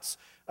doubts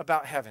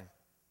about heaven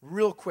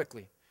real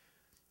quickly.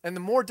 And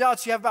the more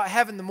doubts you have about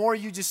heaven, the more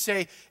you just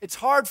say, it's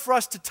hard for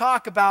us to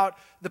talk about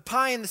the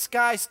pie in the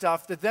sky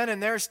stuff, the then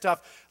and there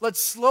stuff.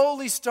 Let's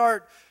slowly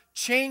start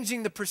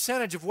changing the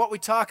percentage of what we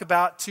talk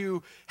about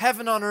to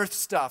heaven on earth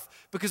stuff,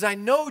 because I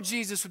know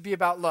Jesus would be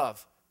about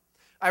love.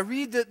 I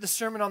read the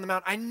Sermon on the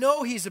Mount. I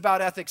know he's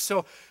about ethics.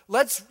 So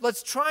let's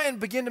try and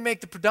begin to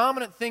make the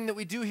predominant thing that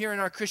we do here in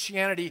our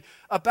Christianity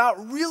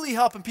about really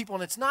helping people.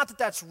 And it's not that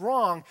that's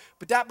wrong,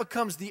 but that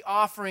becomes the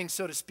offering,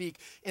 so to speak.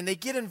 And they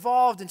get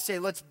involved and say,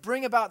 let's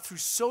bring about through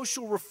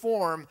social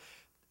reform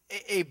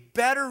a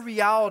better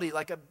reality,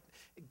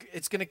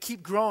 it's going to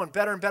keep growing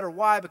better and better.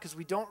 Why? Because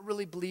we don't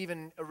really believe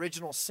in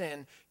original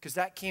sin, because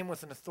that came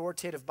with an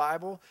authoritative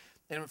Bible.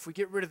 And if we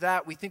get rid of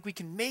that, we think we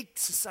can make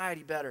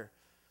society better.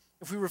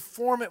 If we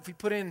reform it, if we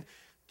put in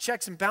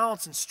checks and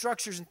balance and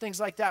structures and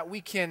things like that,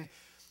 we can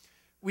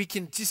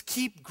just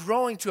keep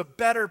growing to a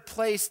better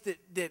place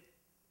that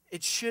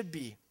it should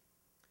be.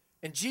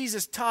 And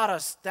Jesus taught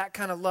us that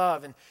kind of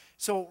love. And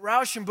so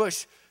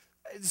Rauschenbusch,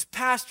 this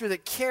pastor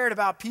that cared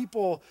about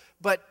people,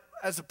 but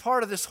as a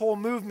part of this whole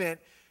movement,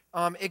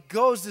 it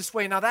goes this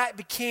way. Now that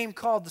became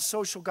called the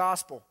social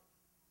gospel.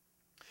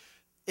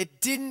 It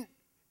didn't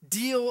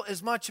deal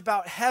as much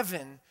about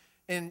heaven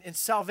and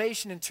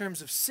salvation in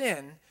terms of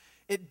sin.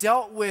 It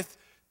dealt with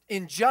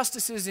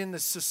injustices in the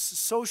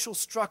social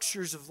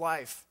structures of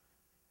life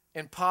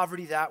and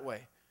poverty that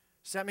way.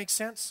 Does that make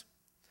sense?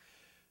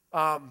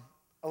 A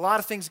lot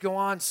of things go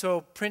on.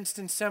 So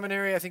Princeton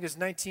Seminary, I think it was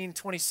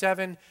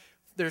 1927,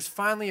 there's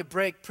finally a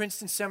break.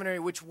 Princeton Seminary,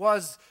 which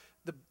was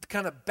the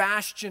kind of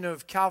bastion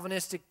of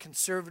Calvinistic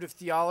conservative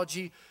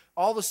theology,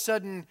 all of a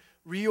sudden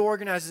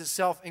reorganizes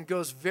itself and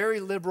goes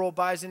very liberal,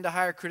 buys into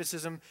higher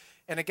criticism.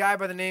 And a guy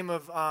by the name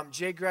of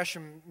J.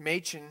 Gresham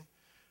Machen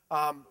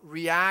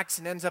reacts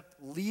and ends up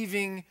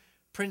leaving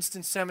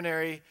Princeton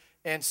Seminary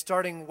and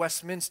starting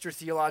Westminster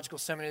Theological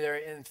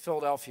Seminary in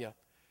Philadelphia.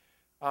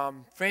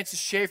 Francis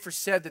Schaeffer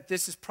said that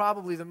this is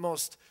probably the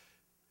most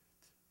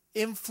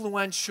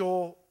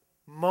influential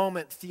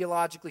moment,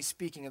 theologically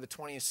speaking, of the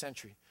 20th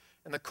century.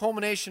 And the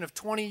culmination of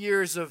 20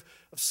 years of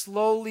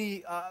slow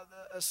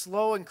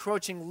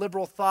encroaching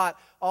liberal thought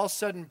all of a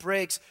sudden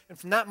breaks. And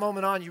from that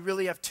moment on, you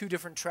really have two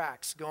different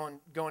tracks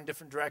going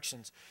different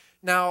directions.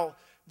 Now,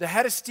 the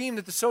head of steam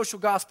that the social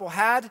gospel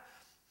had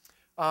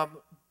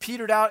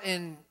petered out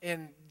in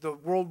the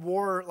World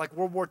War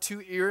II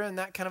era and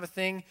that kind of a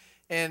thing.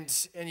 And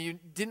you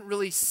didn't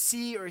really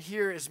see or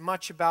hear as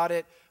much about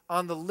it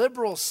on the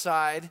liberal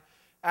side.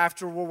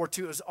 After World War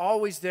II, it was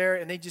always there,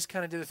 and they just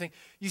kind of did the thing.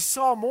 You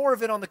saw more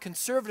of it on the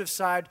conservative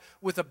side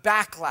with a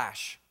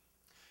backlash.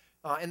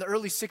 In the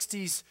early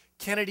 60s,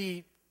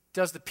 Kennedy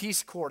does the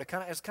Peace Corps.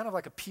 It's kind of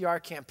like a PR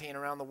campaign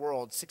around the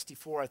world,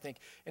 64, I think.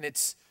 And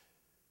it's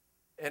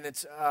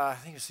I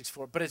think it's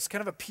 64, but it's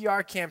kind of a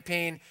PR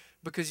campaign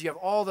because you have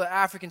all the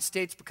African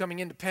states becoming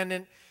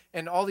independent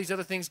and all these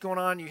other things going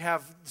on. You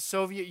have the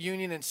Soviet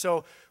Union, and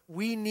so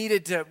we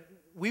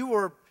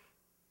were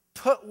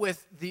put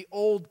with the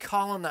old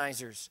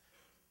colonizers.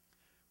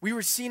 We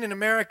were seen in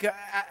America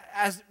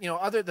as,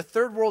 the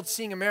third world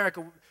seeing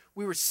America,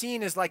 we were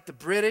seen as like the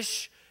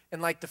British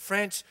and like the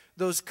French,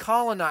 those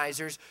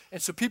colonizers.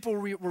 And so people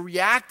were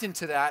reacting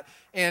to that.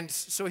 And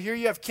so here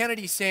you have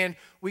Kennedy saying,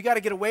 we got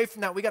to get away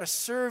from that. We got to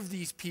serve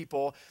these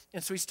people.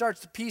 And so he starts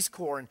the Peace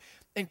Corps.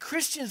 And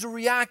Christians are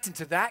reacting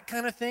to that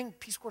kind of thing.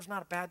 Peace Corps is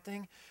not a bad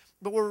thing.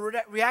 But we're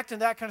reacting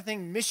to that kind of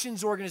thing.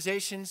 Missions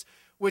organizations,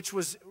 which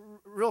was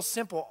real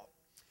simple.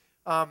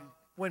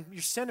 When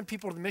you're sending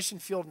people to the mission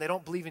field and they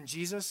don't believe in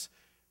Jesus,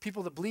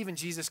 people that believe in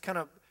Jesus kind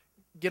of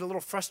get a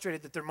little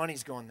frustrated that their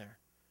money's going there.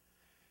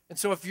 And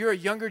so if you're a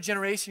younger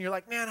generation, you're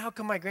like, man, how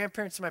come my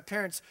grandparents and my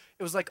parents,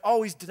 it was like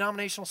always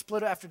denominational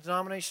split after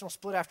denominational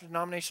split after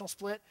denominational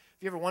split?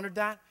 Have you ever wondered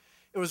that?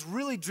 It was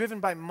really driven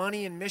by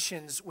money and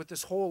missions with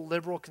this whole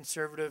liberal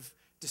conservative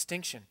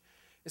distinction.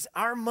 Is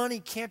our money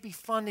can't be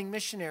funding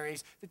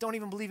missionaries that don't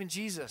even believe in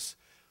Jesus.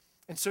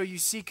 And so you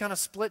see kind of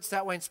splits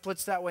that way and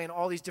splits that way in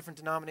all these different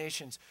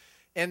denominations.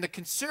 And the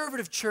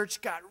conservative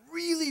church got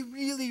really,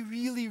 really,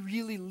 really,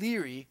 really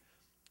leery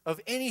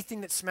of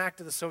anything that smacked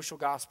of the social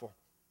gospel.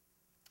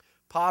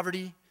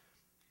 Poverty,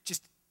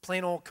 just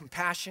plain old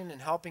compassion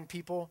and helping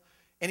people,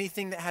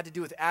 anything that had to do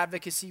with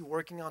advocacy,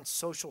 working on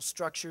social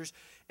structures.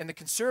 And the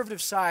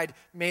conservative side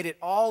made it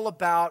all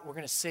about, we're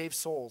going to save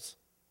souls.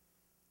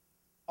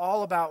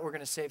 all about we're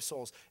going to save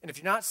souls. And if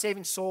you're not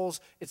saving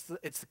souls, it's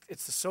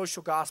the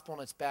social gospel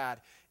and it's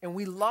bad. And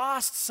we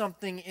lost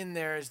something in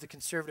there as the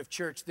conservative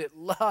church, that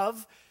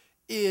love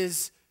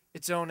is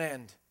its own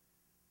end.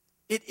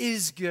 It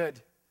is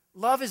good.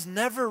 Love is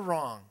never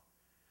wrong.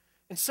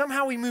 And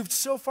somehow we moved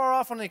so far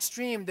off on an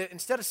extreme that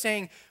instead of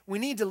saying we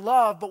need to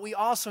love, but we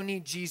also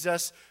need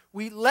Jesus,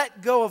 we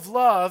let go of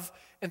love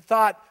and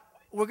thought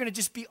we're going to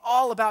just be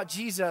all about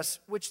Jesus,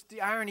 which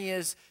the irony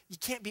is you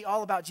can't be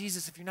all about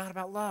Jesus if you're not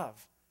about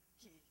love.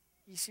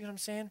 You see what I'm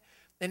saying?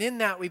 And in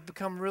that, we've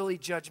become really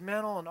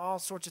judgmental and all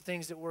sorts of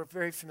things that we're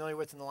very familiar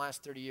with in the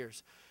last 30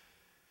 years.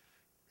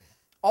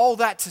 All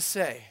that to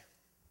say,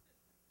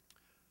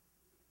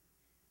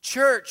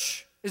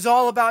 church is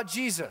all about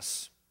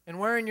Jesus and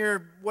wearing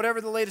your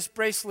whatever the latest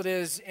bracelet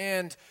is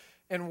and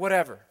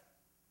whatever.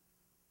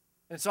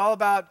 And it's all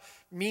about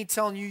me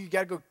telling you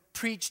got to go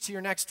preach to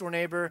your next door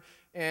neighbor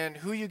and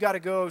who you got to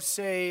go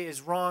say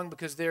is wrong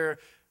because they're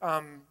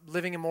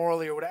living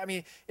immorally or whatever. I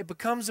mean, it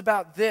becomes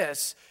about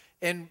this,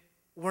 and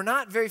we're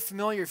not very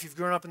familiar, if you've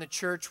grown up in the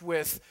church,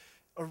 with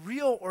a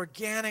real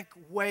organic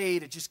way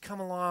to just come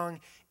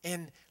along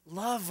and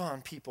love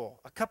on people.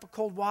 A cup of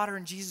cold water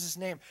in Jesus'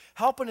 name.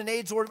 Helping an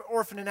AIDS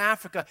orphan in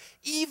Africa,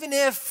 even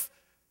if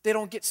they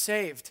don't get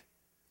saved.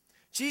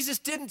 Jesus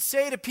didn't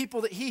say to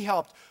people that he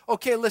helped,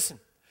 okay, listen,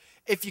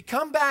 if you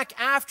come back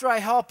after I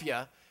help you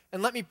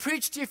and let me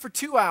preach to you for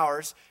 2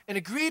 hours and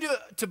agree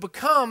to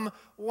become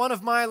one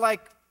of my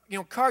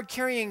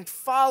card-carrying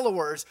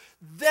followers,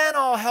 then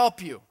I'll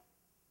help you.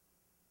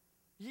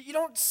 You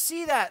don't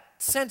see that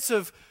sense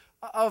of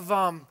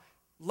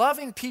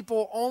loving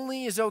people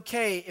only is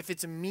okay if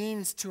it's a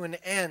means to an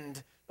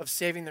end of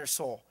saving their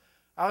soul.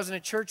 I was in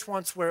a church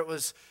once where it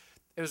was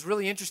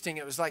really interesting.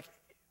 It was like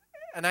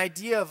an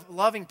idea of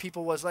loving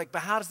people was like,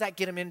 but how does that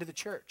get them into the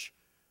church?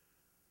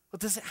 Well,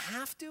 does it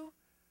have to?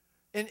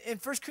 In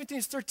 1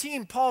 Corinthians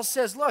 13, Paul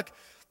says, look,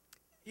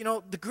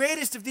 the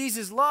greatest of these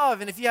is love,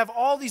 and if you have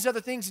all these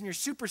other things and you're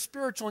super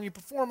spiritual and you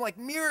perform like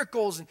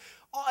miracles and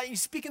you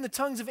speak in the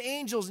tongues of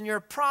angels and you're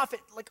a prophet,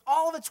 like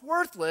all of it's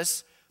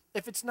worthless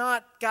if it's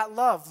not got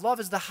love. Love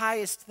is the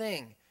highest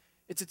thing.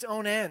 It's its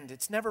own end.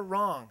 It's never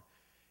wrong.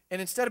 And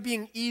instead of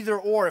being either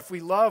or, if we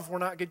love, we're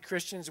not good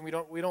Christians and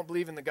we don't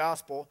believe in the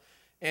gospel.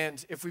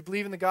 And if we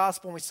believe in the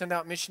gospel and we send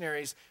out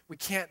missionaries, we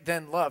can't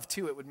then love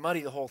too. It would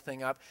muddy the whole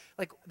thing up.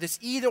 Like this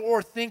either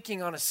or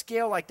thinking on a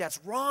scale like that's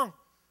wrong.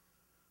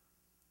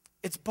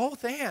 It's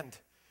both and.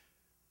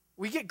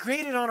 We get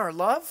graded on our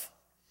love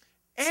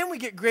and we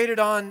get graded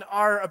on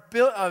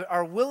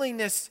our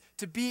willingness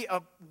to be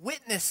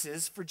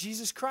witnesses for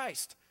Jesus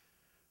Christ.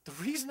 The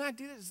reason I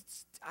do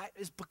this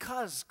is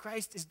because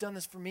Christ has done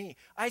this for me.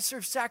 I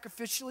serve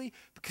sacrificially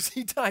because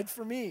he died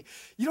for me.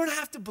 You don't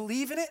have to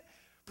believe in it,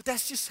 but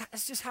that's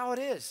just how it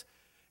is.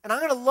 And I'm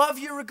going to love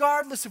you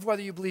regardless of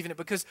whether you believe in it,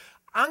 because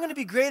I'm going to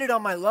be graded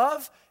on my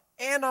love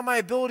and on my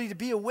ability to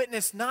be a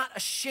witness, not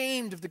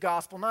ashamed of the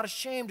gospel, not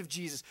ashamed of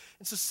Jesus.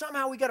 And so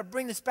somehow we got to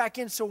bring this back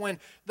in, so when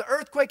the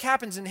earthquake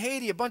happens in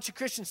Haiti, a bunch of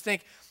Christians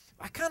think,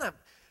 I kind of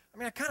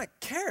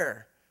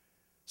care.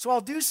 So I'll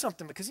do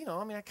something because, I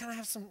kind of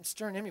have some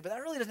stirring in me, but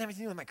that really doesn't have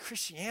anything to do with my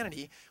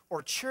Christianity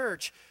or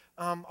church.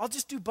 I'll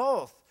just do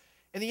both.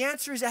 And the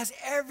answer is it has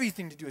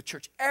everything to do with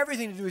church,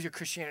 everything to do with your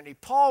Christianity.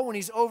 Paul, when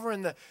he's over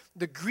in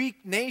the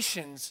Greek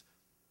nations,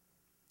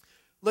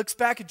 looks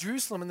back at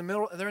Jerusalem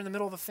they're in the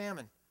middle of a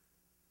famine.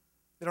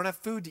 They don't have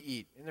food to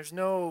eat, and there's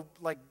no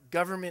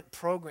government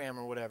program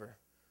or whatever.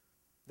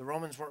 The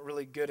Romans weren't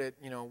really good at,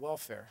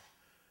 welfare.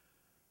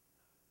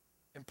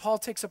 And Paul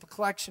takes up a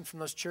collection from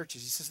those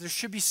churches. He says there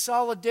should be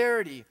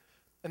solidarity,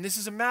 and this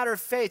is a matter of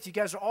faith. You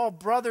guys are all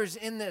brothers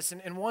in this, and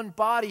in one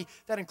body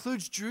that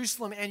includes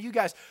Jerusalem and you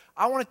guys.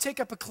 I want to take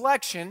up a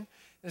collection.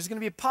 There's going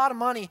to be a pot of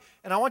money,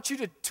 and I want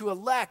you to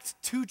elect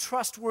 2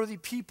 trustworthy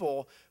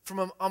people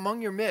from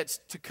among your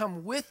midst to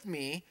come with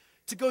me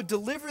to go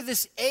deliver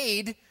this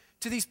aid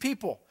to these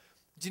people.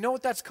 Do you know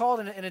what that's called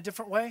in a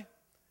different way?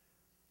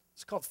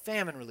 It's called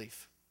famine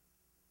relief.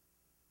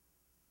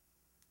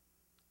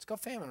 It's called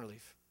famine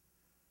relief.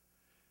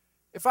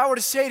 If I were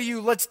to say to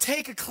you, let's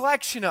take a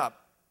collection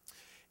up,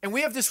 and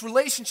we have this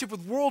relationship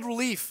with World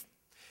Relief,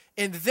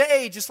 and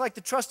they, just like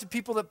the trusted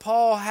people that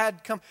Paul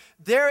had come,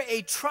 they're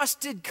a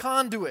trusted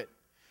conduit.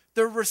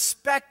 They're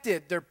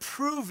respected, they're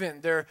proven,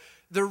 they're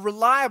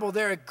reliable,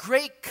 they're a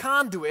great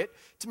conduit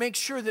to make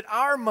sure that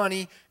our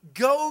money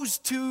goes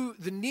to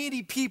the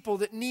needy people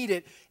that need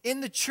it in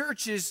the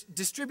churches,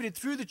 distributed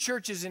through the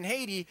churches in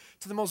Haiti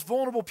to the most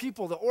vulnerable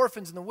people, the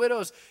orphans and the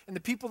widows and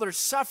the people that are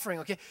suffering,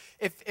 okay?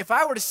 If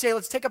I were to say,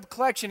 let's take up a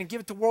collection and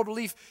give it to World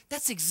Relief,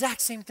 that's the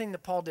exact same thing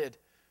that Paul did.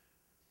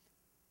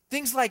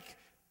 Things like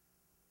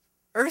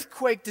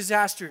earthquake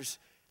disasters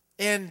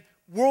and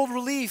World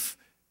Relief,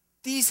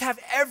 these have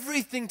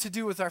everything to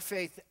do with our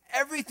faith,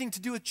 everything to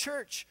do with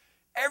church,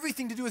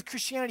 everything to do with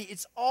Christianity.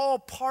 It's all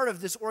part of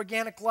this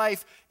organic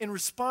life in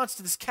response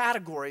to this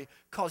category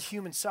called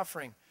human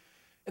suffering.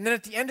 And then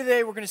at the end of the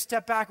day, we're going to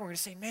step back and we're going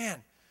to say,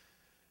 man,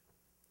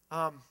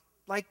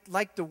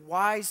 like the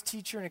wise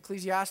teacher in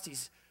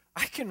Ecclesiastes,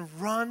 I can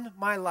run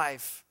my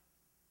life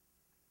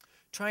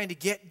trying to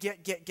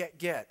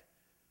get.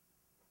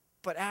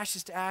 But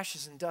ashes to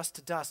ashes and dust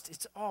to dust,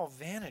 it's all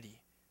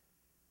vanity.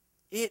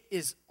 It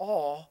is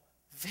all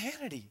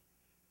vanity.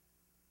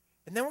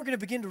 And then we're going to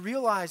begin to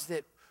realize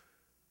that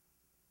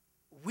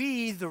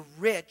we, the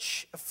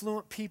rich,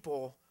 affluent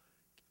people,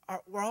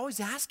 we're always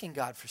asking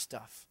God for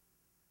stuff.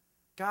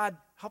 God,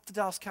 help the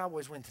Dallas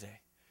Cowboys win today.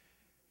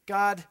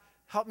 God,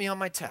 help me on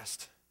my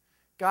test.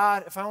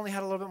 God, if I only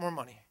had a little bit more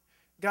money.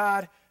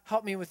 God,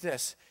 help me with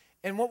this.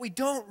 And what we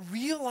don't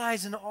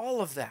realize in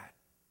all of that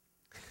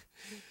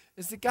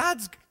is that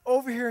God's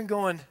over here and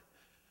going,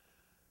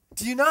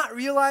 do you not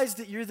realize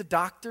that you're the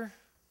doctor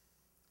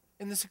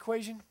in this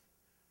equation?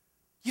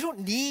 You don't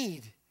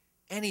need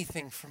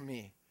anything from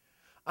me.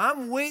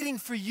 I'm waiting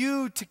for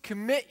you to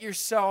commit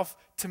yourself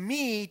to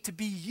me to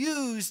be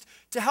used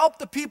to help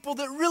the people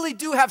that really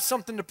do have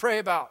something to pray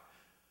about,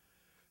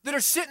 that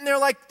are sitting there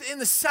like in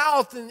the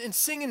South and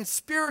singing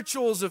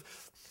spirituals of,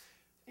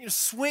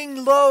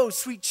 swing low,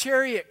 sweet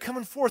chariot,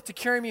 coming forth to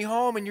carry me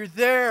home, and you're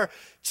there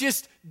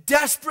just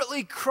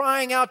desperately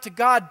crying out to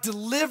God,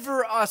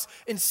 deliver us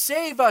and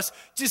save us.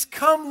 Just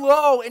come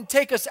low and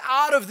take us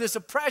out of this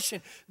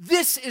oppression.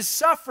 This is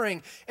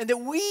suffering, and that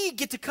we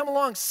get to come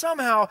along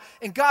somehow,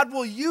 and God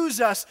will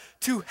use us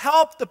to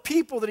help the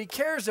people that he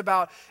cares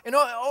about. And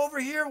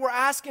over here, we're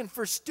asking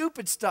for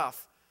stupid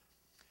stuff.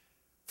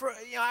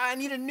 I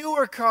need a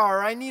newer car,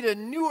 or I need a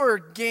newer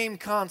game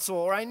console,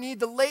 or I need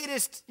the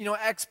latest,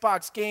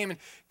 Xbox game. And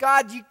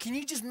God, can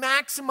you just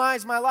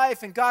maximize my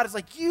life? And God is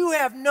like, you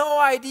have no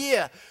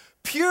idea.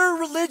 Pure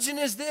religion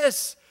is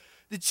this,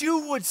 that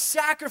you would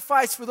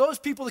sacrifice for those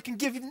people that can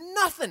give you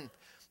nothing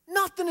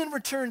in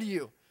return to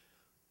you.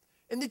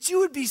 And that you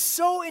would be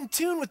so in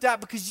tune with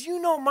that because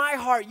you know my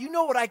heart, you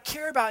know what I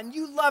care about, and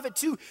you love it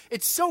too.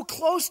 It's so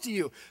close to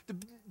you.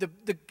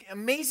 The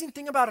amazing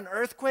thing about an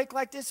earthquake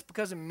like this,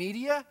 because of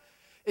media,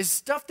 is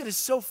stuff that is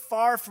so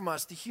far from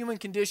us, the human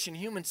condition,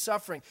 human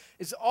suffering,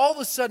 is all of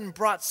a sudden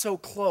brought so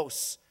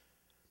close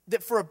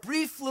that for a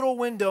brief little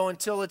window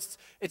until it's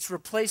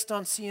replaced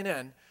on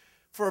CNN,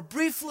 for a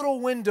brief little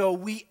window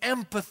we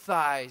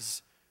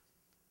empathize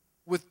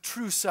with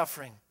true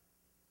suffering.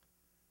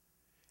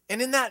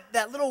 And in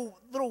that little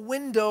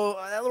window,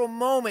 that little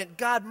moment,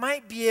 God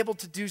might be able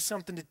to do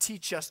something to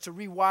teach us, to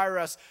rewire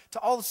us, to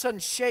all of a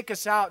sudden shake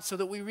us out so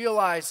that we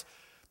realize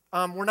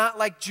we're not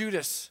like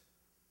Judas.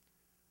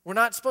 We're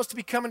not supposed to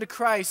be coming to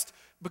Christ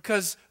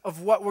because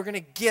of what we're going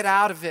to get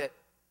out of it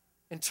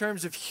in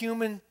terms of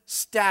human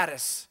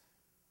status.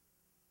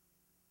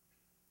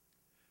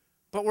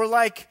 But we're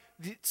like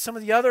some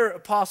of the other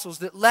apostles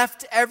that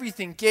left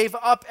everything, gave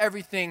up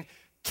everything,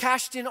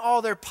 cashed in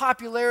all their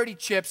popularity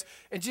chips,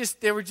 and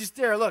they were just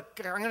there. Look,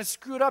 I'm going to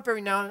screw it up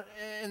every now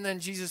and then,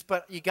 Jesus,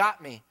 but you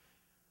got me.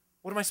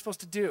 What am I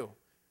supposed to do?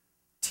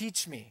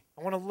 Teach me.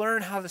 I want to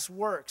learn how this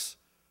works.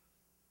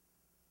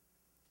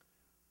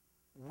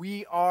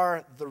 We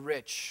are the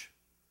rich,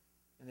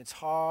 and it's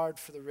hard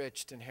for the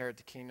rich to inherit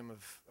the kingdom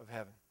of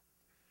heaven.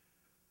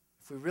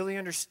 If we really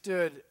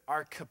understood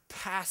our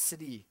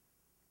capacity,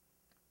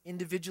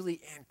 individually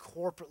and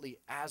corporately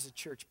as a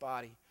church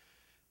body,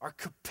 our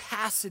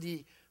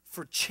capacity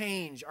for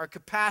change, our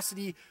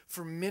capacity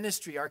for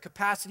ministry, our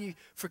capacity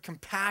for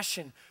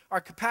compassion,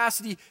 our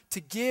capacity to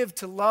give,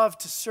 to love,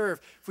 to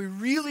serve. If we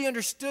really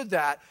understood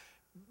that,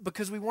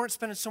 because we weren't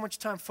spending so much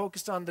time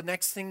focused on the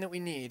next thing that we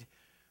need,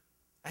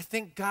 I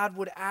think God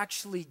would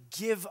actually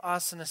give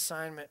us an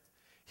assignment.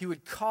 He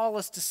would call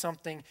us to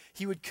something.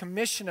 He would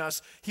commission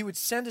us. He would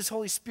send his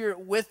Holy Spirit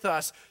with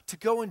us to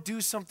go and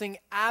do something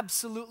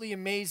absolutely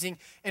amazing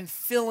and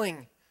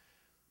filling.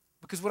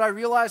 Because what I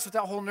realized with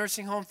that whole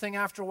nursing home thing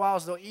after a while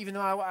is, even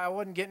though I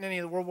wasn't getting any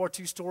of the World War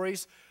II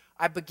stories,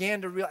 I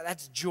began to realize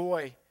that's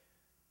joy.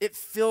 It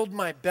filled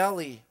my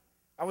belly.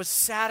 I was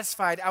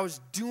satisfied. I was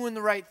doing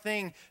the right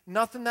thing.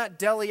 Nothing that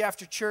deli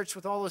after church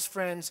with all his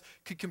friends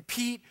could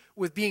compete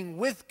with being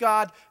with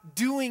God,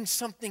 doing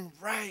something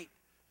right.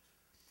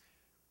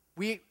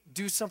 We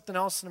do something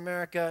else in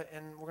America,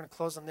 and we're going to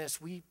close on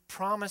this. We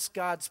promise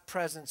God's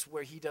presence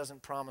where he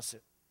doesn't promise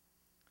it.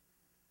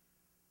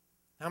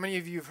 How many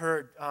of you have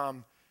heard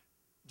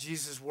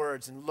Jesus'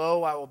 words, and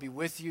lo, I will be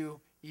with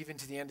you even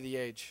to the end of the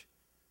age?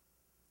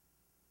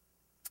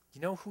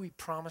 You know who he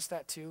promised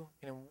that to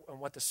and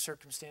what the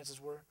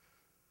circumstances were?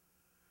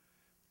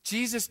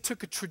 Jesus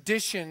took a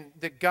tradition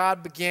that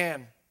God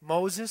began.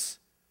 Moses,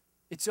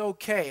 it's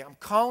okay. I'm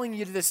calling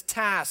you to this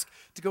task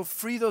to go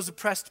free those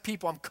oppressed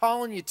people. I'm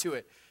calling you to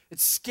it.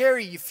 It's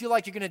scary. You feel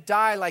like you're going to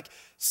die, like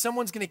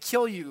someone's going to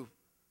kill you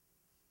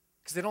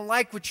because they don't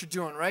like what you're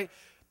doing, right?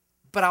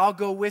 But I'll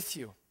go with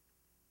you.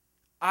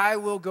 I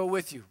will go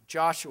with you.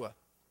 Joshua,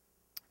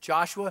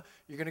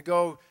 you're going to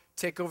go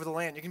take over the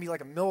land. You're going to be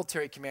like a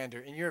military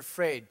commander, and you're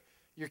afraid.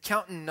 You're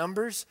counting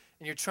numbers,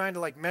 and you're trying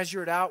to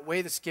measure it out,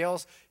 weigh the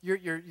scales. You're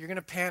going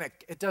to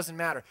panic. It doesn't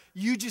matter.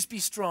 You just be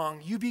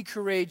strong. You be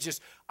courageous.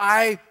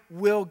 I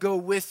will go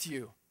with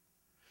you.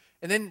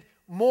 And then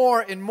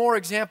more and more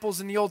examples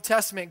in the Old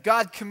Testament.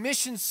 God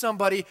commissions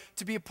somebody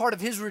to be a part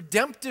of his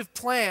redemptive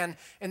plan,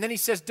 and then he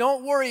says,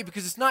 don't worry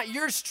because it's not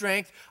your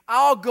strength,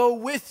 I'll go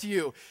with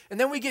you. And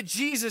then we get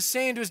Jesus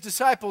saying to his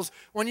disciples,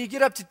 when you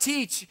get up to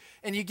teach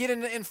and you get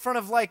in front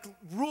of like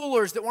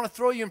rulers that want to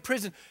throw you in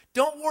prison,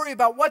 don't worry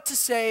about what to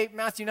say,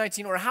 Matthew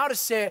 19, or how to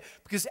say it,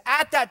 because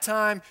at that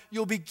time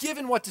you'll be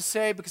given what to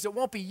say, because it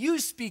won't be you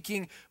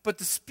speaking, but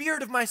the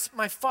Spirit of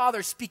my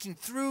Father speaking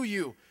through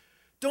you.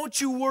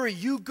 Don't you worry.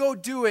 You go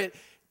do it.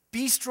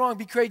 Be strong,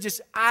 be courageous.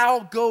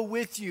 I'll go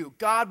with you.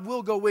 God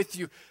will go with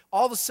you.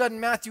 All of a sudden,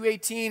 Matthew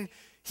 18,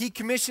 he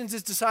commissions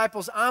his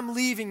disciples. I'm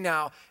leaving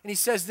now. And he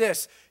says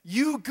this,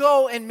 you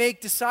go and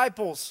make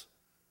disciples.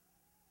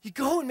 You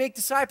go and make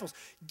disciples.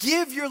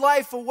 Give your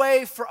life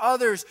away for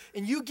others.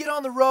 And you get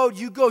on the road.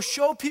 You go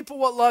show people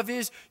what love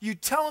is. You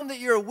tell them that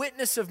you're a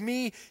witness of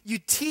me. You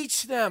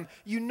teach them.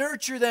 You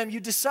nurture them. You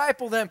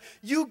disciple them.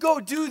 You go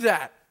do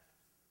that.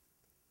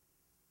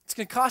 It's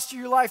going to cost you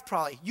your life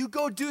probably. You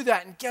go do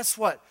that, and guess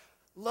what?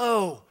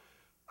 Lo,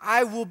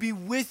 I will be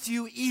with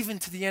you even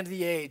to the end of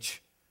the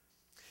age.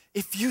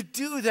 If you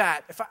do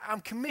that,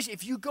 I'm commissioned,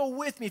 if you go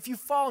with me, if you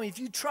follow me, if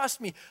you trust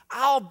me,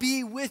 I'll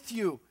be with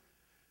you.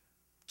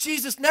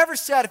 Jesus never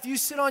said if you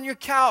sit on your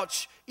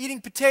couch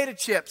eating potato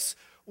chips,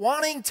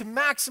 wanting to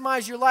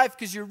maximize your life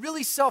because you're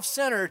really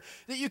self-centered,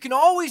 that you can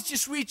always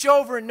just reach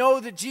over and know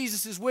that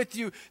Jesus is with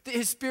you, that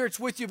his Spirit's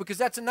with you, because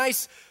that's a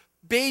nice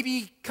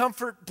baby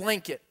comfort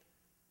blanket.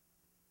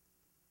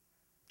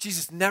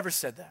 Jesus never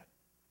said that.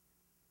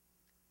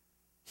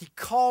 He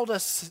called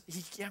us,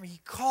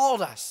 he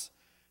called us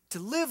to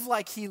live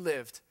like he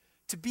lived,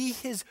 to be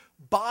his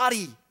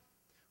body.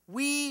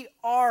 We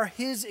are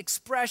his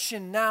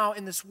expression now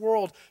in this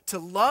world, to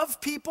love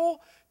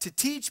people, to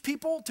teach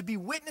people, to be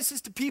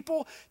witnesses to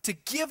people, to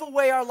give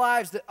away our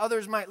lives that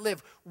others might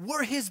live.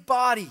 We're his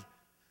body.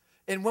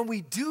 And when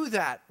we do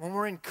that, when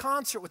we're in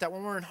concert with that,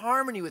 when we're in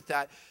harmony with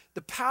that,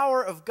 the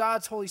power of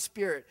God's Holy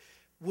Spirit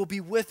will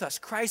be with us.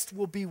 Christ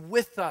will be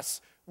with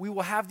us. We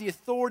will have the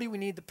authority we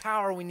need, the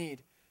power we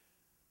need.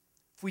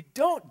 If we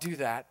don't do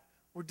that,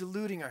 we're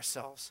deluding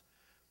ourselves.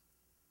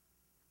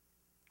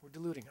 We're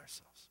deluding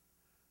ourselves.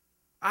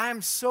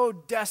 I'm so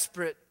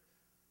desperate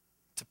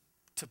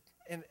to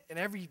in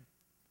every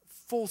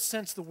full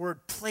sense of the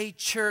word, play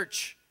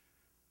church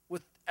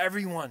with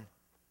everyone.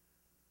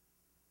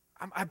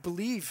 I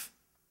believe.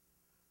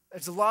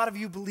 There's a lot of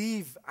you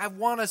believe. I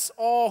want us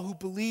all who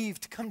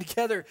believe to come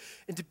together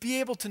and to be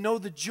able to know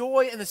the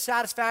joy and the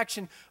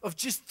satisfaction of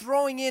just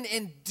throwing in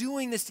and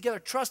doing this together,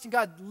 trusting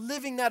God,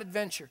 living that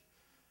adventure.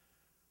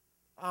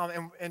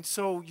 And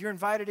so you're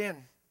invited in.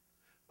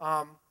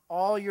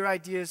 All your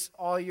ideas,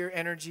 all your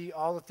energy,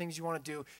 all the things you want to do,